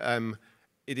so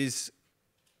it is,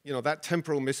 you know, that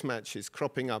temporal mismatch is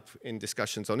cropping up in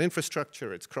discussions on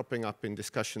infrastructure. It's cropping up in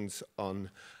discussions on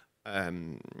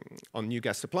new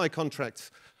gas supply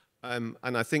contracts. And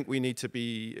I think we need to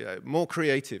be more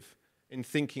creative in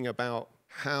thinking about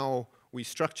how we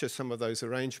structure some of those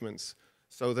arrangements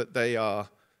so that they are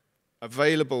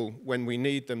available when we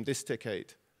need them this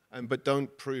decade, but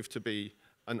don't prove to be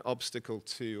an obstacle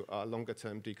to our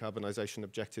longer-term decarbonisation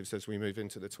objectives as we move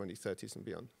into the 2030s and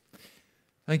beyond.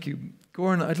 Thank you.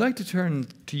 Gøran, I'd like to turn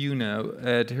to you now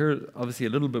to hear, obviously, a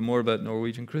little bit more about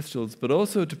Norwegian crystals, but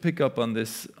also to pick up on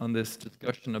this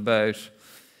discussion about,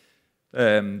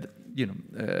 you know,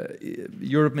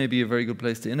 Europe may be a very good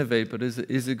place to innovate, but is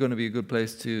it going to be a good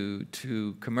place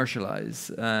to commercialize,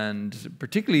 and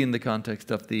particularly in the context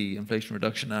of the Inflation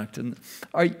Reduction Act? And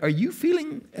are you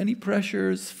feeling any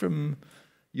pressures from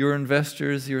your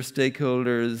investors, your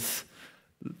stakeholders?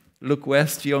 Look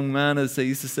west, young man, as they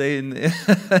used to say in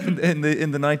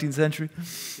the 19th century.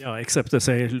 Yeah, except to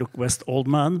say look west, old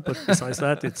man. But besides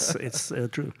that, it's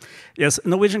true. Yes,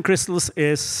 Norwegian Crystals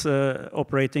is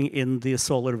operating in the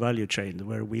solar value chain,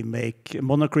 where we make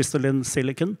monocrystalline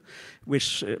silicon,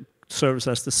 which serves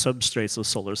as the substrates of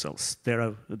solar cells.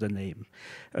 They're the name.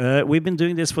 We've been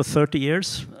doing this for 30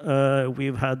 years.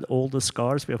 We've had all the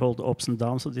scars, we have all the ups and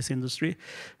downs of this industry.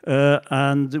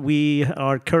 And we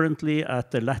are currently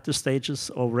at the latter stages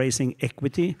of raising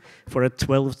equity for a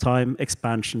 12-time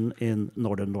expansion in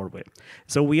northern Norway.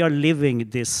 So we are living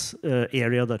this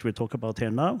area that we talk about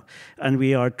here now, and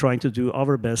we are trying to do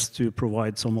our best to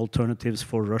provide some alternatives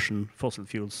for Russian fossil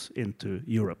fuels into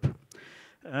Europe.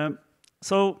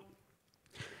 So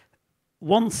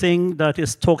one thing that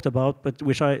is talked about, but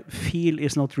which I feel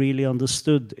is not really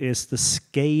understood, is the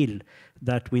scale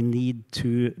that we need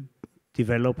to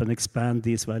develop and expand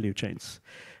these value chains,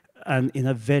 and in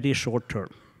a very short term.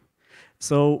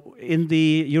 So in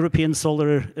the European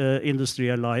Solar Industry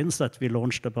Alliance that we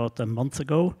launched about a month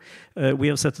ago, we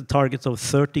have set a target of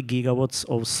 30 gigawatts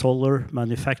of solar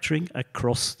manufacturing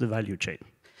across the value chain.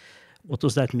 What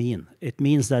does that mean? It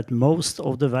means that most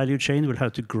of the value chain will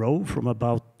have to grow from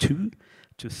about 2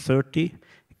 to 30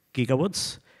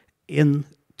 gigawatts in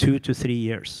 2 to 3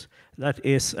 years. That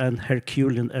is an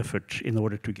Herculean effort in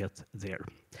order to get there.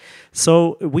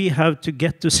 So we have to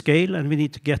get to scale, and we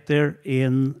need to get there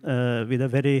in with a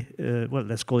very, well,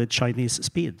 let's call it Chinese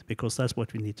speed, because that's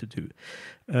what we need to do.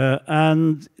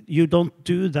 And you don't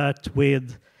do that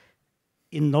with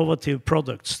innovative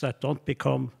products that don't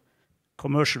become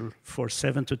commercial for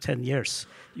 7 to 10 years.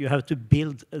 You have to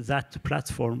build that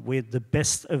platform with the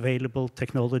best available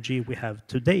technology we have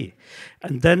today.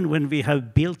 And then when we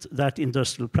have built that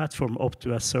industrial platform up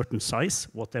to a certain size,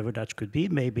 whatever that could be,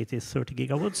 maybe it is 30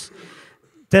 gigawatts,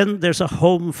 then there's a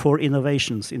home for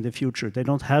innovations in the future. They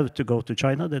don't have to go to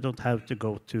China, they don't have to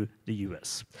go to the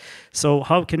US. So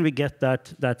how can we get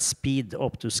that speed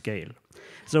up to scale?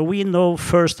 So we know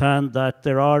firsthand that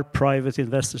there are private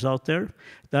investors out there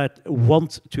that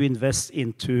want to invest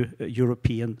into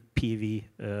European PV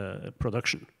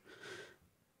production,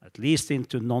 at least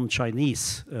into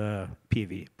non-Chinese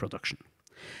PV production.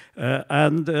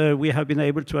 And we have been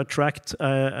able to attract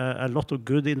a lot of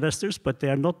good investors, but they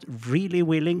are not really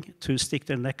willing to stick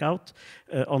their neck out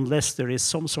unless there is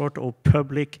some sort of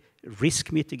public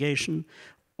risk mitigation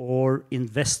or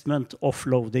investment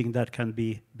offloading that can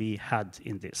be had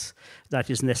in this. That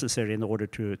is necessary in order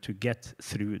to get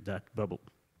through that bubble.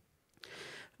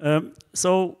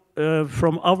 So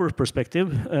from our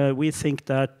perspective, we think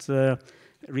that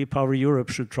REPower Europe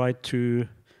should try to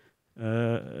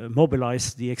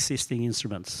mobilize the existing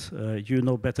instruments. You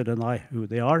know better than I who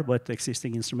they are, but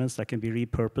existing instruments that can be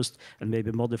repurposed and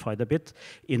maybe modified a bit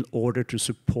in order to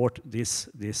support this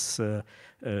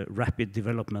rapid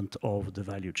development of the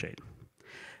value chain.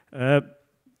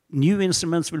 New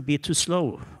instruments will be too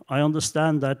slow. I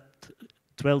understand that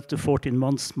 12 to 14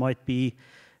 months might be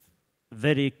a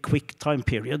very quick time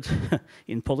period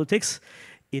in politics.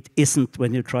 It isn't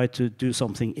when you try to do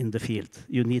something in the field.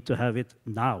 You need to have it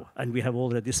now. And we have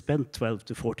already spent 12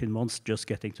 to 14 months just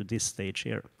getting to this stage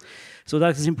here. So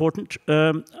that is important.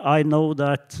 I know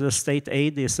that state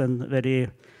aid is a very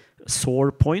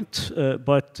sore point,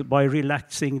 but by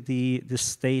relaxing the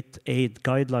state aid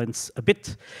guidelines a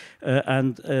bit,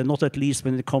 and not at least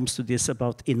when it comes to this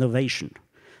about innovation,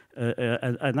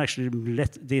 and actually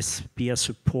let this be a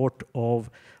support of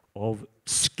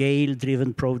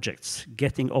scale-driven projects,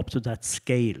 getting up to that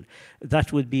scale.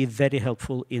 That would be very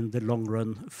helpful in the long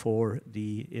run for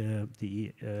the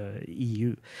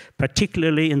EU,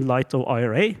 particularly in light of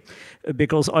IRA,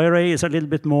 because IRA is a little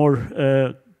bit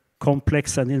more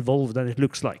complex and involved than it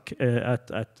looks like at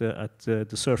the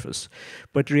surface.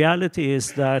 But reality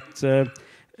is that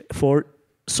for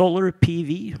solar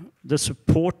PV, the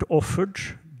support offered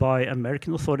by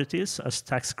American authorities as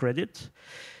tax credit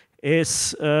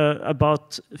is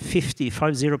about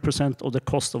 50% of the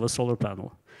cost of a solar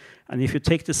panel. And if you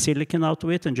take the silicon out of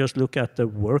it and just look at the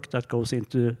work that goes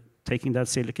into taking that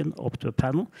silicon up to a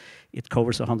panel, it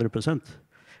covers 100%.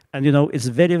 And you know, it's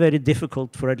very, very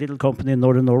difficult for a little company in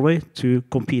Northern Norway to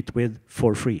compete with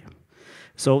for free.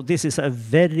 So this is a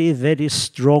very, very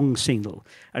strong signal.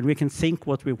 And we can think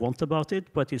what we want about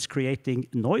it, but it's creating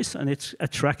noise and it's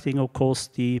attracting, of course,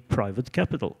 the private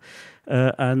capital.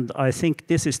 And I think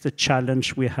this is the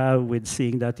challenge we have with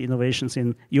seeing that innovations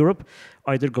in Europe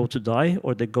either go to die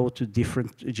or they go to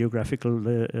different geographical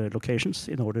locations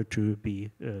in order to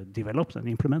be developed and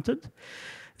implemented.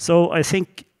 So I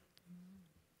think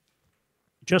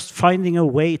just finding a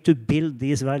way to build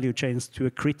these value chains to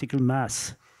a critical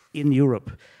mass in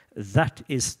Europe, that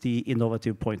is the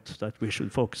innovative point that we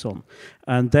should focus on.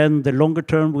 And then the longer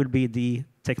term will be the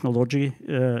technology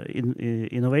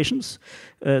innovations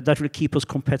that will keep us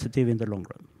competitive in the long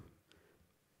run.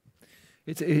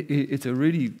 It's a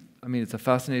really I mean, it's a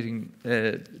fascinating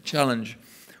challenge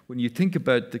when you think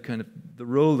about the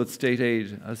role that state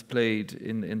aid has played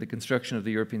in the construction of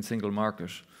the European single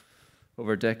market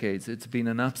over decades. It's been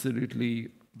an absolutely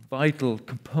vital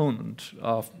component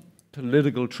of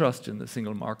political trust in the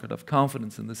single market, of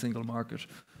confidence in the single market,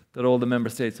 that all the member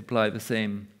states apply the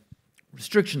same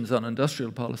restrictions on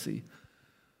industrial policy.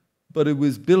 But it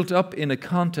was built up in a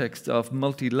context of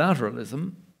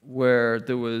multilateralism, where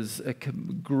there was a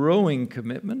growing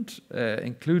commitment,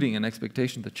 including an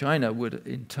expectation that China would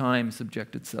in time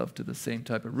subject itself to the same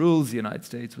type of rules. The United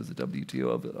States was a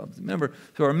WTO member.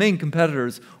 So our main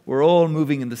competitors were all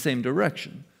moving in the same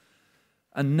direction.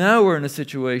 And now we're in a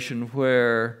situation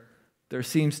where there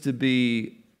seems to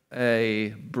be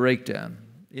a breakdown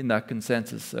in that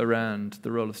consensus around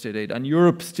the role of state aid. And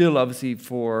Europe still, obviously,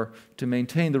 to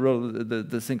maintain the role of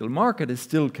the single market, is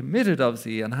still committed,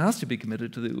 obviously, and has to be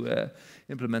committed to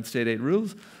implement state aid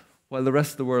rules, while the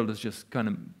rest of the world has just kind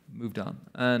of moved on.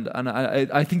 And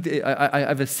I think I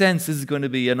have a sense this is going to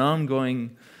be an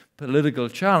ongoing political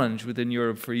challenge within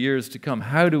Europe for years to come.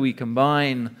 How do we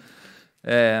combine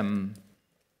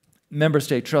member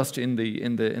state trust in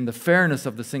the fairness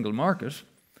of the single market,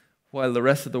 while the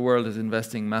rest of the world is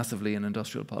investing massively in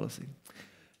industrial policy?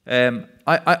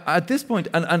 At this point,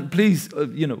 and please,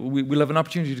 we'll have an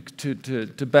opportunity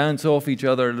to bounce off each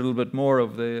other a little bit more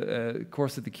over the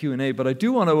course of the Q&A, but I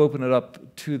do want to open it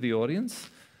up to the audience.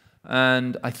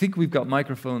 And I think we've got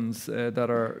microphones that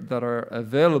are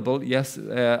available, yes,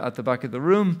 at the back of the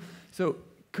room. So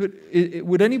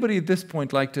would anybody at this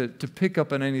point like to pick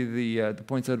up on any of the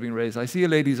points that have been raised? I see a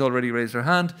lady's already raised her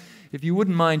hand. If you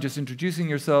wouldn't mind just introducing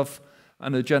yourself,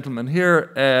 and a gentleman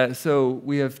here. So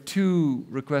we have 2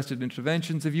 requested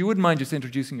interventions. If you wouldn't mind just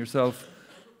introducing yourself,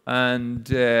 and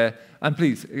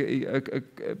please,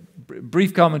 a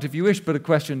brief comment if you wish, but a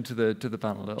question to the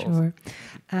panel also.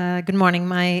 Sure. Good morning.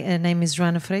 My name is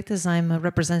Joana Freitas. I'm a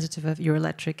representative of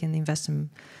Euroelectric in the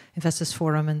Investors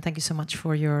Forum, and thank you so much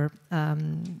for your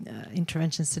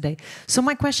interventions today. So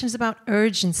my question is about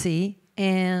urgency,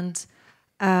 and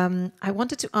I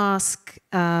wanted to ask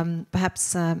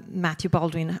perhaps Matthew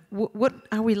Baldwin, what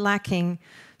are we lacking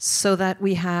so that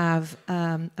we have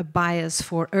a bias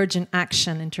for urgent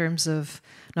action in terms of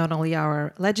not only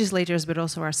our legislators but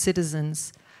also our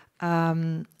citizens?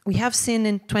 We have seen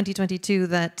in 2022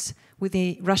 that with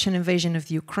the Russian invasion of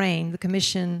Ukraine, the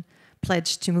Commission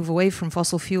pledged to move away from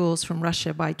fossil fuels from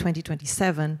Russia by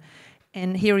 2027.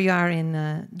 And here we are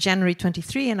in January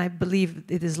 23, and I believe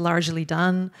it is largely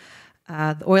done.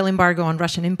 The oil embargo on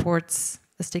Russian imports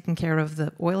has taken care of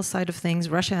the oil side of things.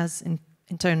 Russia has, in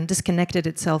turn, disconnected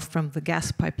itself from the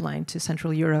gas pipeline to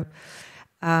Central Europe.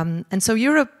 And so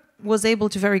Europe was able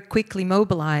to very quickly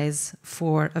mobilize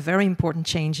for a very important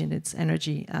change in its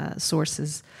energy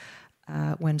sources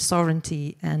when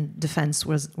sovereignty and defense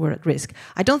were at risk.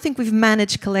 I don't think we've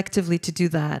managed collectively to do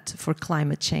that for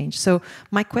climate change. So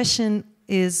my question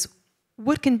is,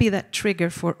 what can be that trigger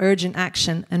for urgent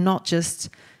action and not just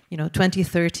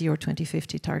 2030 or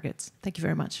 2050 targets? Thank you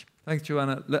very much. Thanks,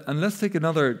 Joanna. And let's take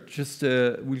another,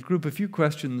 we'll group a few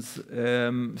questions.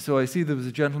 So I see there was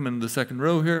a gentleman in the second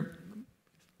row here.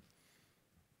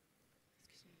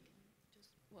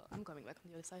 Well, I'm coming back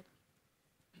on the other side.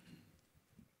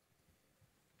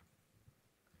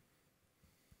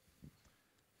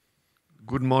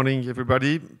 Good morning,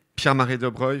 everybody. Pierre-Marie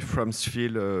Debreuil from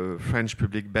SFIL, French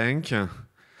Public Bank.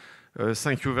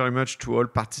 Thank you very much to all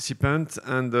participants,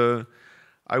 and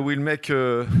I will make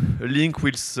a link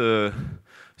with the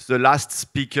last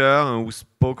speaker who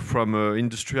spoke from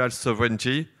industrial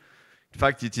sovereignty. In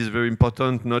fact, it is very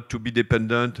important not to be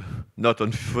dependent, not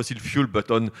on fossil fuel, but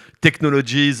on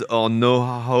technologies or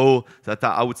know-how that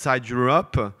are outside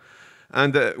Europe.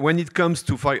 And when it comes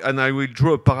to, and I will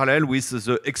draw a parallel with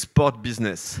the export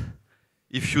business.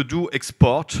 If you do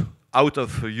export out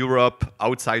of Europe,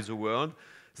 outside the world,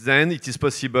 then it is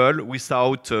possible,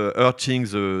 without hurting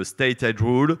the state aid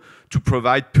rule, to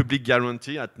provide public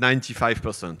guarantee at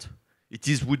 95%.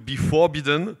 Would be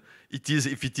forbidden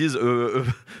if it is a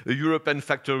European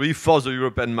factory for the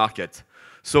European market.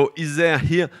 So is there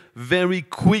here very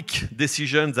quick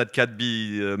decisions that can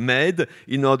be made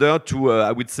in order to,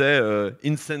 I would say,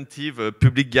 incentive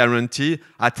public guarantee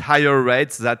at higher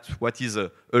rates than what is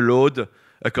allowed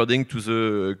according to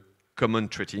the common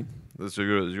treaty, the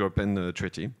European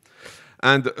treaty?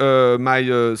 And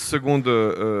my second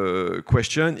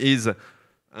question is,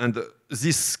 and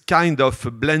this kind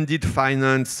of blended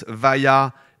finance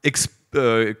via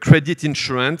credit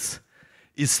insurance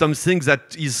is something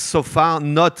that is so far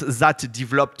not that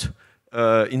developed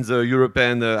in the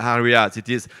European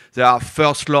areas. There are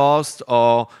first loss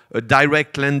or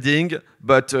direct lending,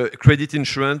 but credit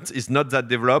insurance is not that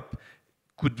developed.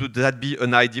 Could that be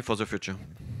an idea for the future?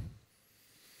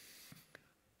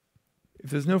 If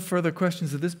there's no further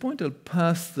questions at this point, I'll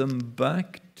pass them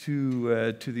back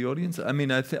to the audience. I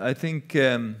mean, I think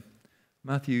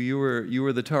Matthew, you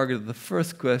were the target of the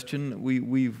first question.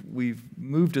 We've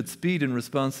moved at speed in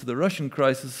response to the Russian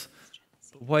crisis.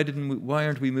 Why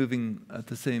aren't we moving at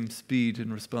the same speed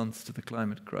in response to the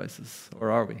climate crisis,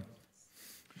 or are we?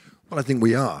 Well, I think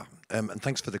we are. And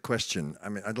thanks for the question. I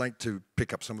mean, I'd like to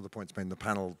pick up some of the points made in the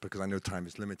panel because I know time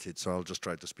is limited, so I'll just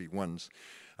try to speak once.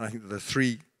 And I think there are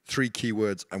three key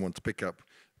words I want to pick up: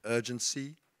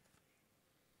 urgency,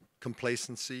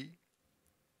 complacency,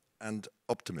 and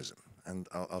optimism. And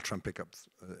I'll try and pick up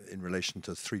in relation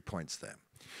to 3 points there.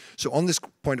 So on this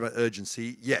point about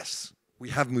urgency, yes, we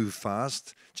have moved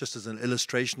fast. Just as an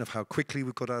illustration of how quickly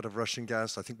we got out of Russian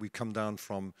gas, I think we've come down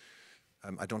from,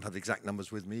 I don't have the exact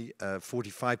numbers with me,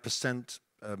 45%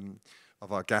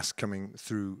 of our gas coming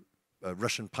through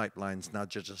Russian pipelines, now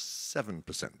just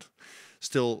 7%.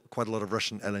 Still quite a lot of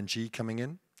Russian LNG coming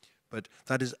in, but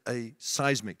that is a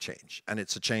seismic change, and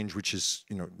it's a change which is,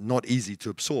 you know, not easy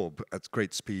to absorb at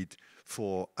great speed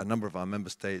for a number of our member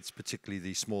states, particularly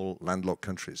the small landlocked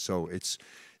countries. So it's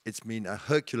been a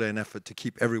Herculean effort to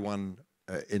keep everyone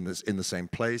in the same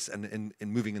place and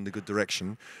in moving in the good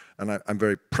direction, and I'm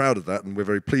very proud of that, and we're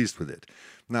very pleased with it.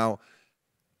 Now,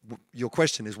 your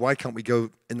question is, why can't we go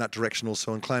in that direction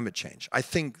also on climate change? I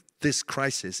think this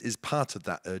crisis is part of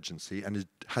that urgency, and it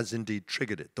has indeed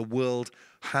triggered it. The world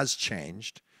has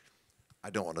changed. I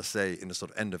don't want to say in a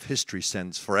sort of end of history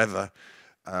sense forever,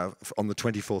 on the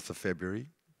 24th of February,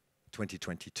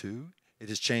 2022. It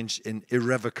has changed in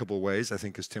irrevocable ways, I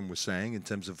think, as Tim was saying, in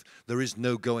terms of there is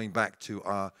no going back to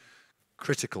our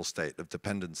critical state of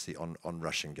dependency on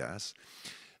Russian gas.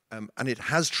 And it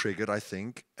has triggered, I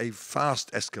think, a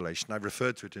fast escalation. I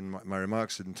referred to it in my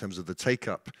remarks in terms of the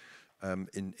take-up in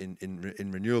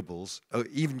renewables,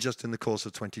 even just in the course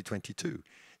of 2022.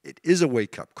 It is a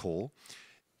wake-up call.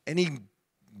 Any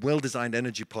well-designed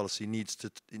energy policy needs to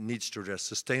address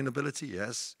sustainability,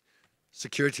 yes,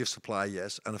 security of supply,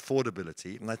 yes, and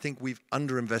affordability. And I think we've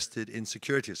underinvested in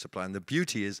security of supply. And the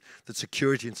beauty is that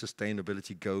security and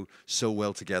sustainability go so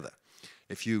well together.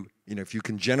 If you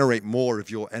can generate more of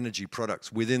your energy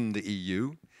products within the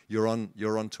EU, you're on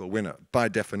to a winner by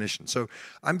definition. So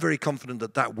I'm very confident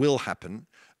that that will happen,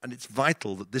 and it's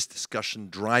vital that this discussion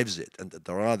drives it and that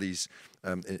there are these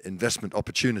investment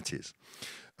opportunities.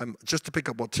 Just to pick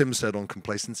up what Tim said on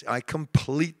complacency, I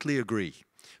completely agree.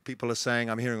 People are saying,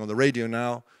 I'm hearing on the radio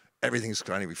now, everything's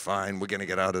going to be fine, we're going to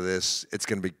get out of this, it's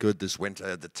going to be good this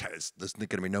winter, there's going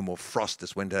to be no more frost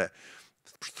this winter.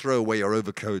 Throw away your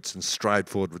overcoats and stride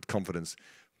forward with confidence.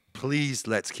 Please,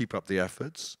 let's keep up the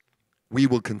efforts. We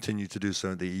will continue to do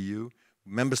so in the EU.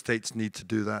 Member states need to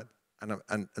do that,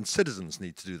 and citizens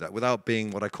need to do that without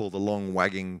being what I call the long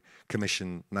wagging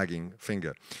commission nagging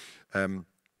finger.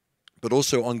 But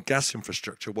also on gas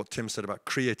infrastructure, what Tim said about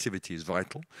creativity is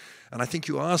vital. And I think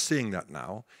you are seeing that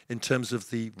now in terms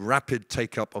of the rapid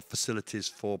take-up of facilities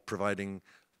for providing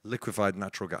liquefied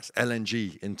natural gas,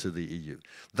 LNG, into the EU.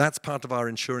 That's part of our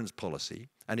insurance policy,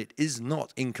 and it is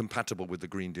not incompatible with the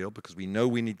Green Deal because we know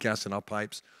we need gas in our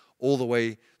pipes all the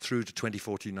way through to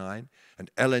 2049, and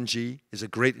LNG is a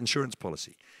great insurance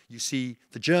policy. You see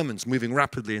the Germans moving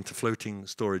rapidly into floating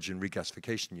storage and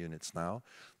regasification units now.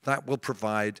 That will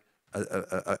provide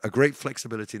a great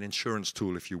flexibility and insurance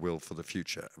tool, if you will, for the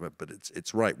future. But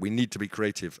it's right, we need to be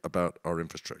creative about our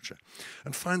infrastructure.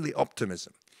 And finally,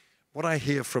 optimism. What I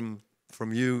hear from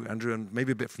you, Andrew, and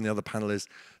maybe a bit from the other panelists,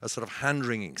 a sort of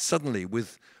hand-wringing. Suddenly,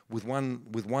 with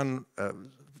one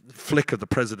flick of the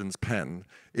president's pen,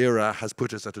 ERA has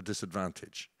put us at a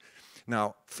disadvantage.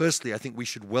 Now, firstly, I think we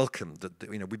should welcome that,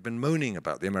 we've been moaning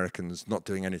about the Americans not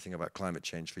doing anything about climate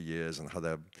change for years and how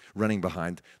they're running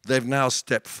behind. They've now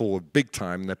stepped forward big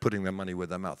time, and they're putting their money where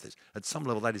their mouth is. At some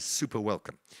level, that is super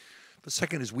welcome. The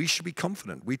second is we should be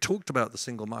confident. We talked about the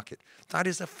single market. That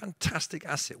is a fantastic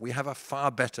asset. We have a far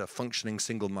better functioning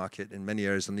single market in many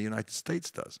areas than the United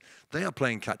States does. They are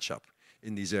playing catch up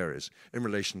in these areas in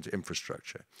relation to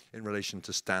infrastructure, in relation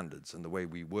to standards and the way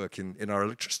we work in our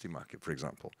electricity market, for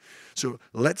example. So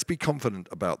let's be confident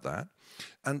about that.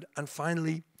 And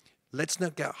finally, let's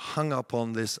not get hung up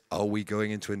on this, are we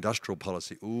going into industrial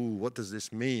policy? Ooh, what does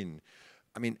this mean?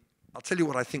 I mean, I'll tell you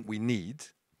what I think we need.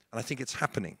 And I think it's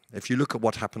happening. If you look at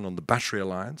what happened on the Battery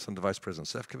Alliance under Vice President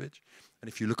Šefčovič, and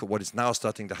if you look at what is now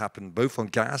starting to happen both on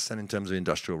gas and in terms of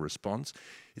industrial response,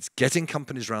 it's getting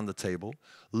companies around the table,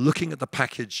 looking at the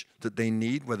package that they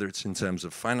need, whether it's in terms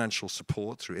of financial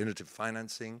support through innovative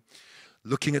financing,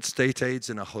 looking at state aids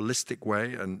in a holistic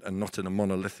way and not in a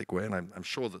monolithic way. And I'm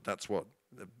sure that that's what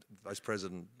Vice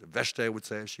President Vestager would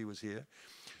say if she was here.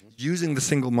 Using the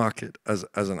single market as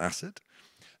an asset.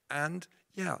 And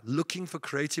yeah, looking for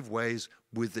creative ways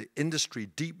with the industry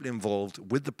deeply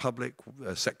involved, with the public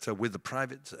sector, with the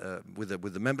private, with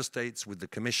the member states, with the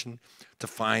Commission, to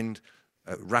find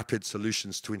rapid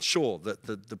solutions to ensure that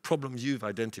the problem you've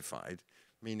identified,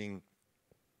 meaning,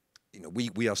 you know,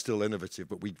 we are still innovative,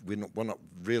 but we're not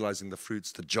realizing the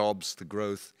fruits, the jobs, the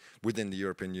growth within the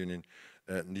European Union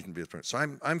needn't be as permanent. So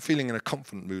I'm feeling in a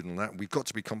confident mood on that. We've got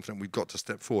to be confident. We've got to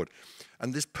step forward.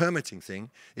 And this permitting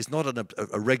thing is not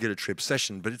a regulatory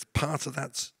obsession, but it's part of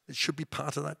that. It should be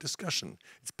part of that discussion.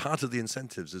 It's part of the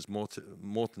incentives, as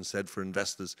Morten said, for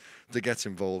investors to get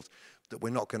involved, that we're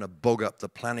not going to bog up the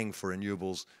planning for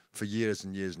renewables for years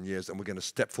and years and years, and we're going to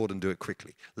step forward and do it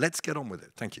quickly. Let's get on with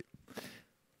it. Thank you.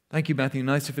 Thank you, Matthew.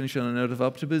 Nice to finish on a note of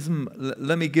optimism.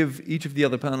 Let me give each of the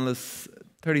other panelists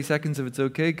 30 seconds if it's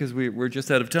okay, because we're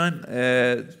just out of time.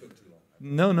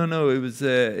 No.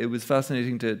 It was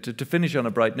fascinating to finish on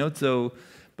a bright note. So,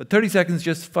 but 30 seconds,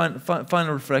 just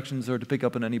final reflections or to pick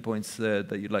up on any points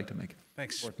that you'd like to make.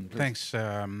 Thanks. Morten, thanks.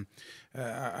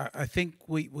 I think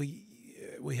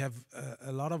we have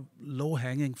a lot of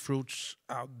low-hanging fruits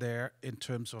out there in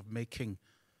terms of making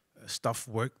stuff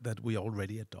work that we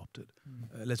already adopted.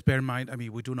 Let's bear in mind, I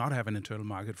mean, we do not have an internal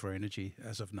market for energy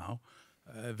as of now.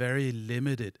 Very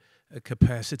limited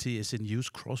capacity is in use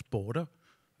cross-border.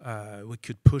 We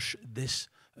could push this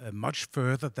much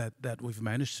further that we've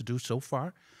managed to do so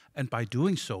far, and by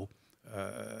doing so,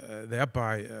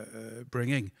 thereby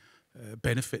bringing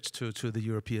benefits to the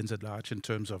Europeans at large in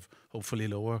terms of hopefully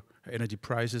lower energy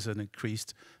prices and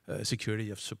increased security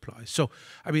of supply. So,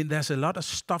 I mean, there's a lot of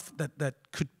stuff that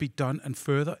could be done and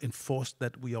further enforced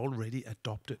that we already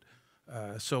adopted.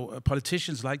 So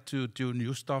politicians like to do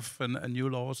new stuff and new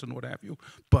laws and what have you,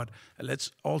 but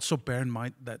let's also bear in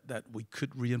mind that we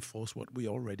could reinforce what we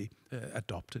already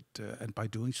adopted, and by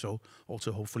doing so,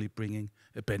 also hopefully bringing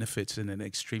benefits in an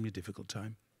extremely difficult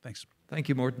time. Thanks. Thank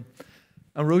you, Morten.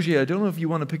 And Roger, I don't know if you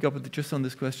want to pick up just on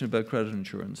this question about credit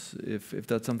insurance, if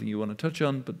that's something you want to touch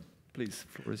on, but please,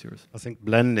 the floor is yours. I think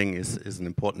blending is an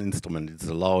important instrument. It's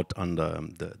allowed under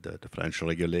the financial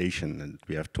regulation, and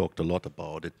we have talked a lot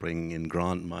about it, bringing in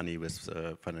grant money with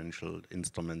financial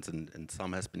instruments, and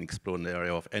some has been explored in the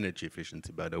area of energy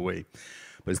efficiency, by the way.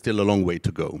 But it's still a long way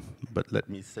to go. But let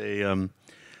me say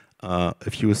a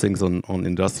few things on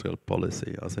industrial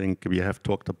policy. I think we have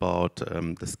talked about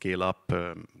the scale-up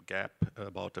gap,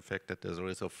 about the fact that there's a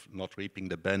risk of not reaping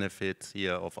the benefits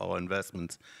here of our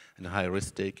investments and high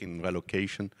risk taking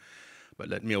relocation. But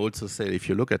let me also say, if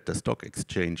you look at the stock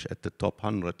exchange at the top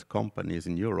 100 companies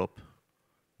in Europe,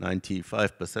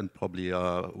 95% probably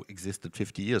existed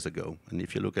 50 years ago. And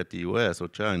if you look at the US or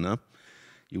China,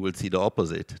 you will see the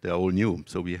opposite. They're all new.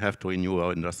 So we have to renew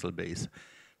our industrial base.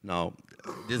 Now,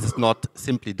 this is not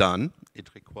simply done.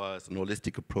 It requires an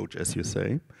holistic approach, as you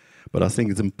say. But I think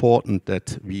it's important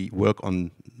that we work on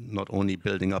not only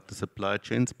building up the supply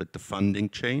chains, but the funding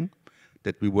chain,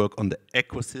 that we work on the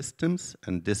ecosystems,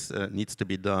 and this needs to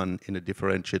be done in a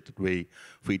differentiated way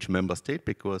for each member state,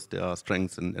 because there are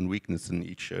strengths and weaknesses in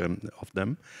each of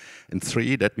them. And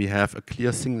three, that we have a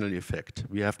clear signal effect.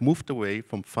 We have moved away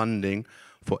from funding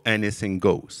for anything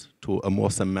goes to a more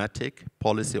thematic,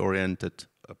 policy-oriented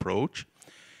approach.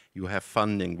 You have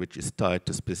funding which is tied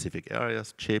to specific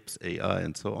areas, chips, AI,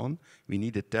 and so on. We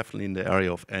need it definitely in the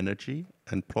area of energy,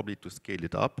 and probably to scale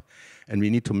it up. And we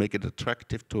need to make it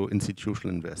attractive to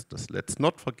institutional investors. Let's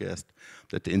not forget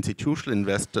that the institutional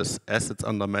investors' assets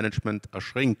under management are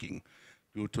shrinking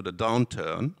due to the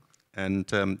downturn, and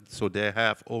so they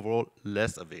have overall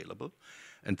less available.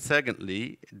 And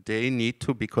secondly, they need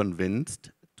to be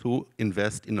convinced to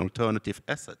invest in alternative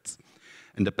assets.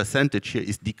 And the percentage here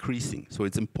is decreasing. So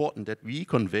it's important that we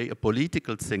convey a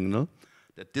political signal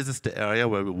that this is the area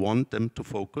where we want them to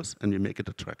focus, and we make it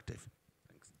attractive.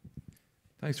 Thanks.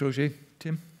 Thanks, Roger.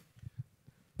 Tim?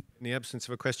 In the absence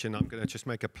of a question, I'm going to just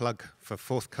make a plug for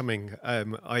forthcoming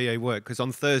IEA work, because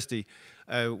on Thursday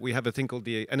we have a thing called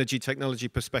the Energy Technology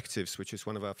Perspectives, which is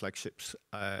one of our flagships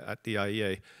at the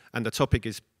IEA. And the topic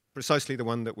is precisely the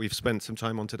one that we've spent some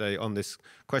time on today, on this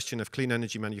question of clean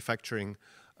energy manufacturing.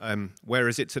 Where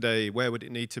is it today? Where would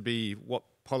it need to be? What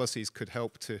policies could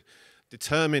help to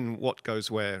determine what goes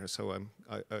where? So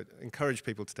I encourage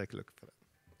people to take a look for that.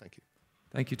 Thank you.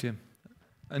 Thank you, Tim.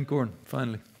 And Gøran,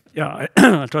 finally. Yeah,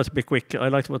 I'll try to be quick. I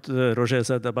liked what Roger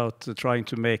said about trying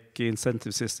to make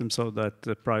incentive systems so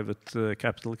that private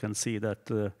capital can see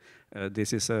that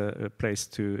this is a place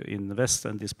to invest,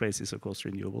 and this place is, of course,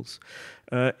 renewables.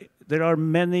 There are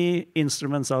many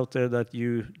instruments out there that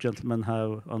you gentlemen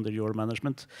have under your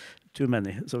management, too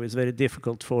many. So it's very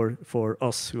difficult for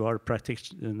us who are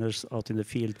practitioners out in the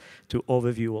field to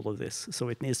overview all of this. So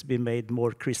it needs to be made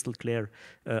more crystal clear,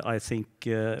 I think,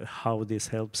 how this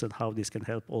helps and how this can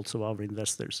help also our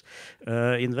investors.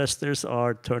 Investors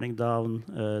are turning down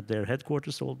their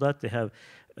headquarters, all that. They have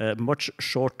a much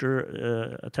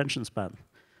shorter attention span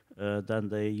than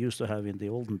they used to have in the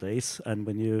olden days. And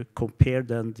when you compare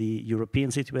then the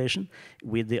European situation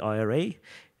with the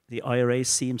IRA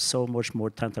seems so much more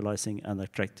tantalizing and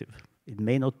attractive. It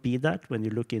may not be that when you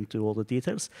look into all the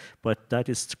details, but that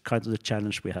is kind of the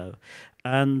challenge we have.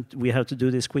 And we have to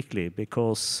do this quickly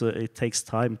because it takes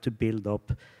time to build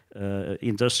up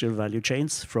industrial value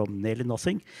chains from nearly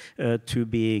nothing to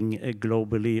being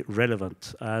globally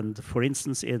relevant. And for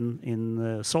instance,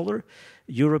 in solar,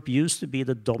 Europe used to be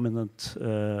the dominant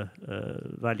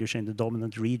value chain, the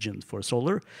dominant region for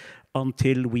solar,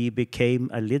 until we became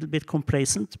a little bit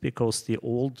complacent because the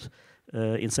old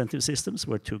incentive systems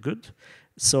were too good.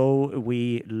 So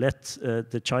we let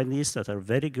the Chinese that are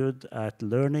very good at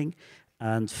learning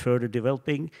and further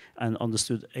developing and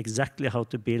understood exactly how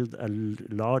to build a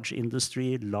large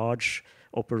industry, large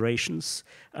operations,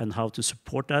 and how to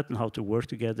support that and how to work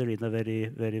together in a very,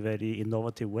 very, very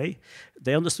innovative way.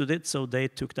 They understood it, so they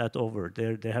took that over.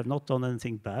 They have not done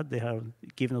anything bad. They have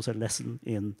given us a lesson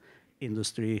in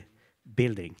industry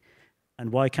building.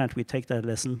 And why can't we take that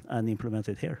lesson and implement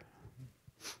it here?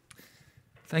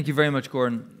 Thank you very much,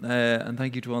 Gøran, and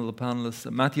thank you to all the panelists.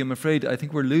 Matthew, I'm afraid I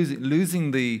think we're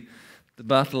losing the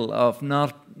battle of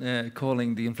not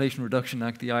calling the Inflation Reduction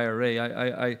Act the IRA.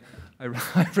 I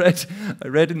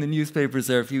read in the newspapers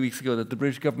there a few weeks ago that the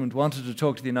British government wanted to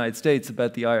talk to the United States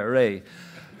about the IRA.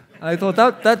 I thought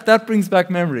that brings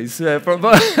back memories.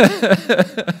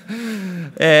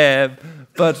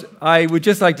 But I would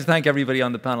just like to thank everybody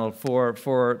on the panel for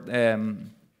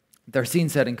their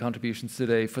scene-setting contributions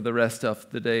today for the rest of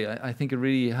the day. I think it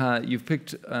really you've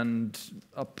picked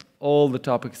up all the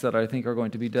topics that I think are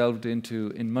going to be delved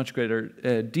into in much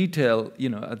greater detail, you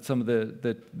know, at some of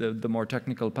the more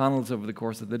technical panels over the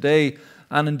course of the day,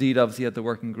 and indeed, obviously, at the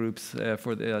working groups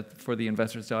for the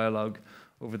Investors Dialogue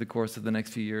over the course of the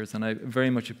next few years. And I very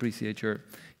much appreciate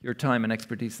your time and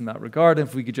expertise in that regard.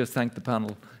 If we could just thank the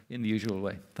panel in the usual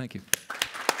way. Thank you.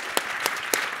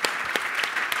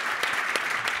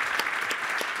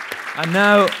 And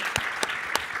now,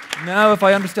 if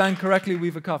I understand correctly, we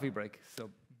have a coffee break. So.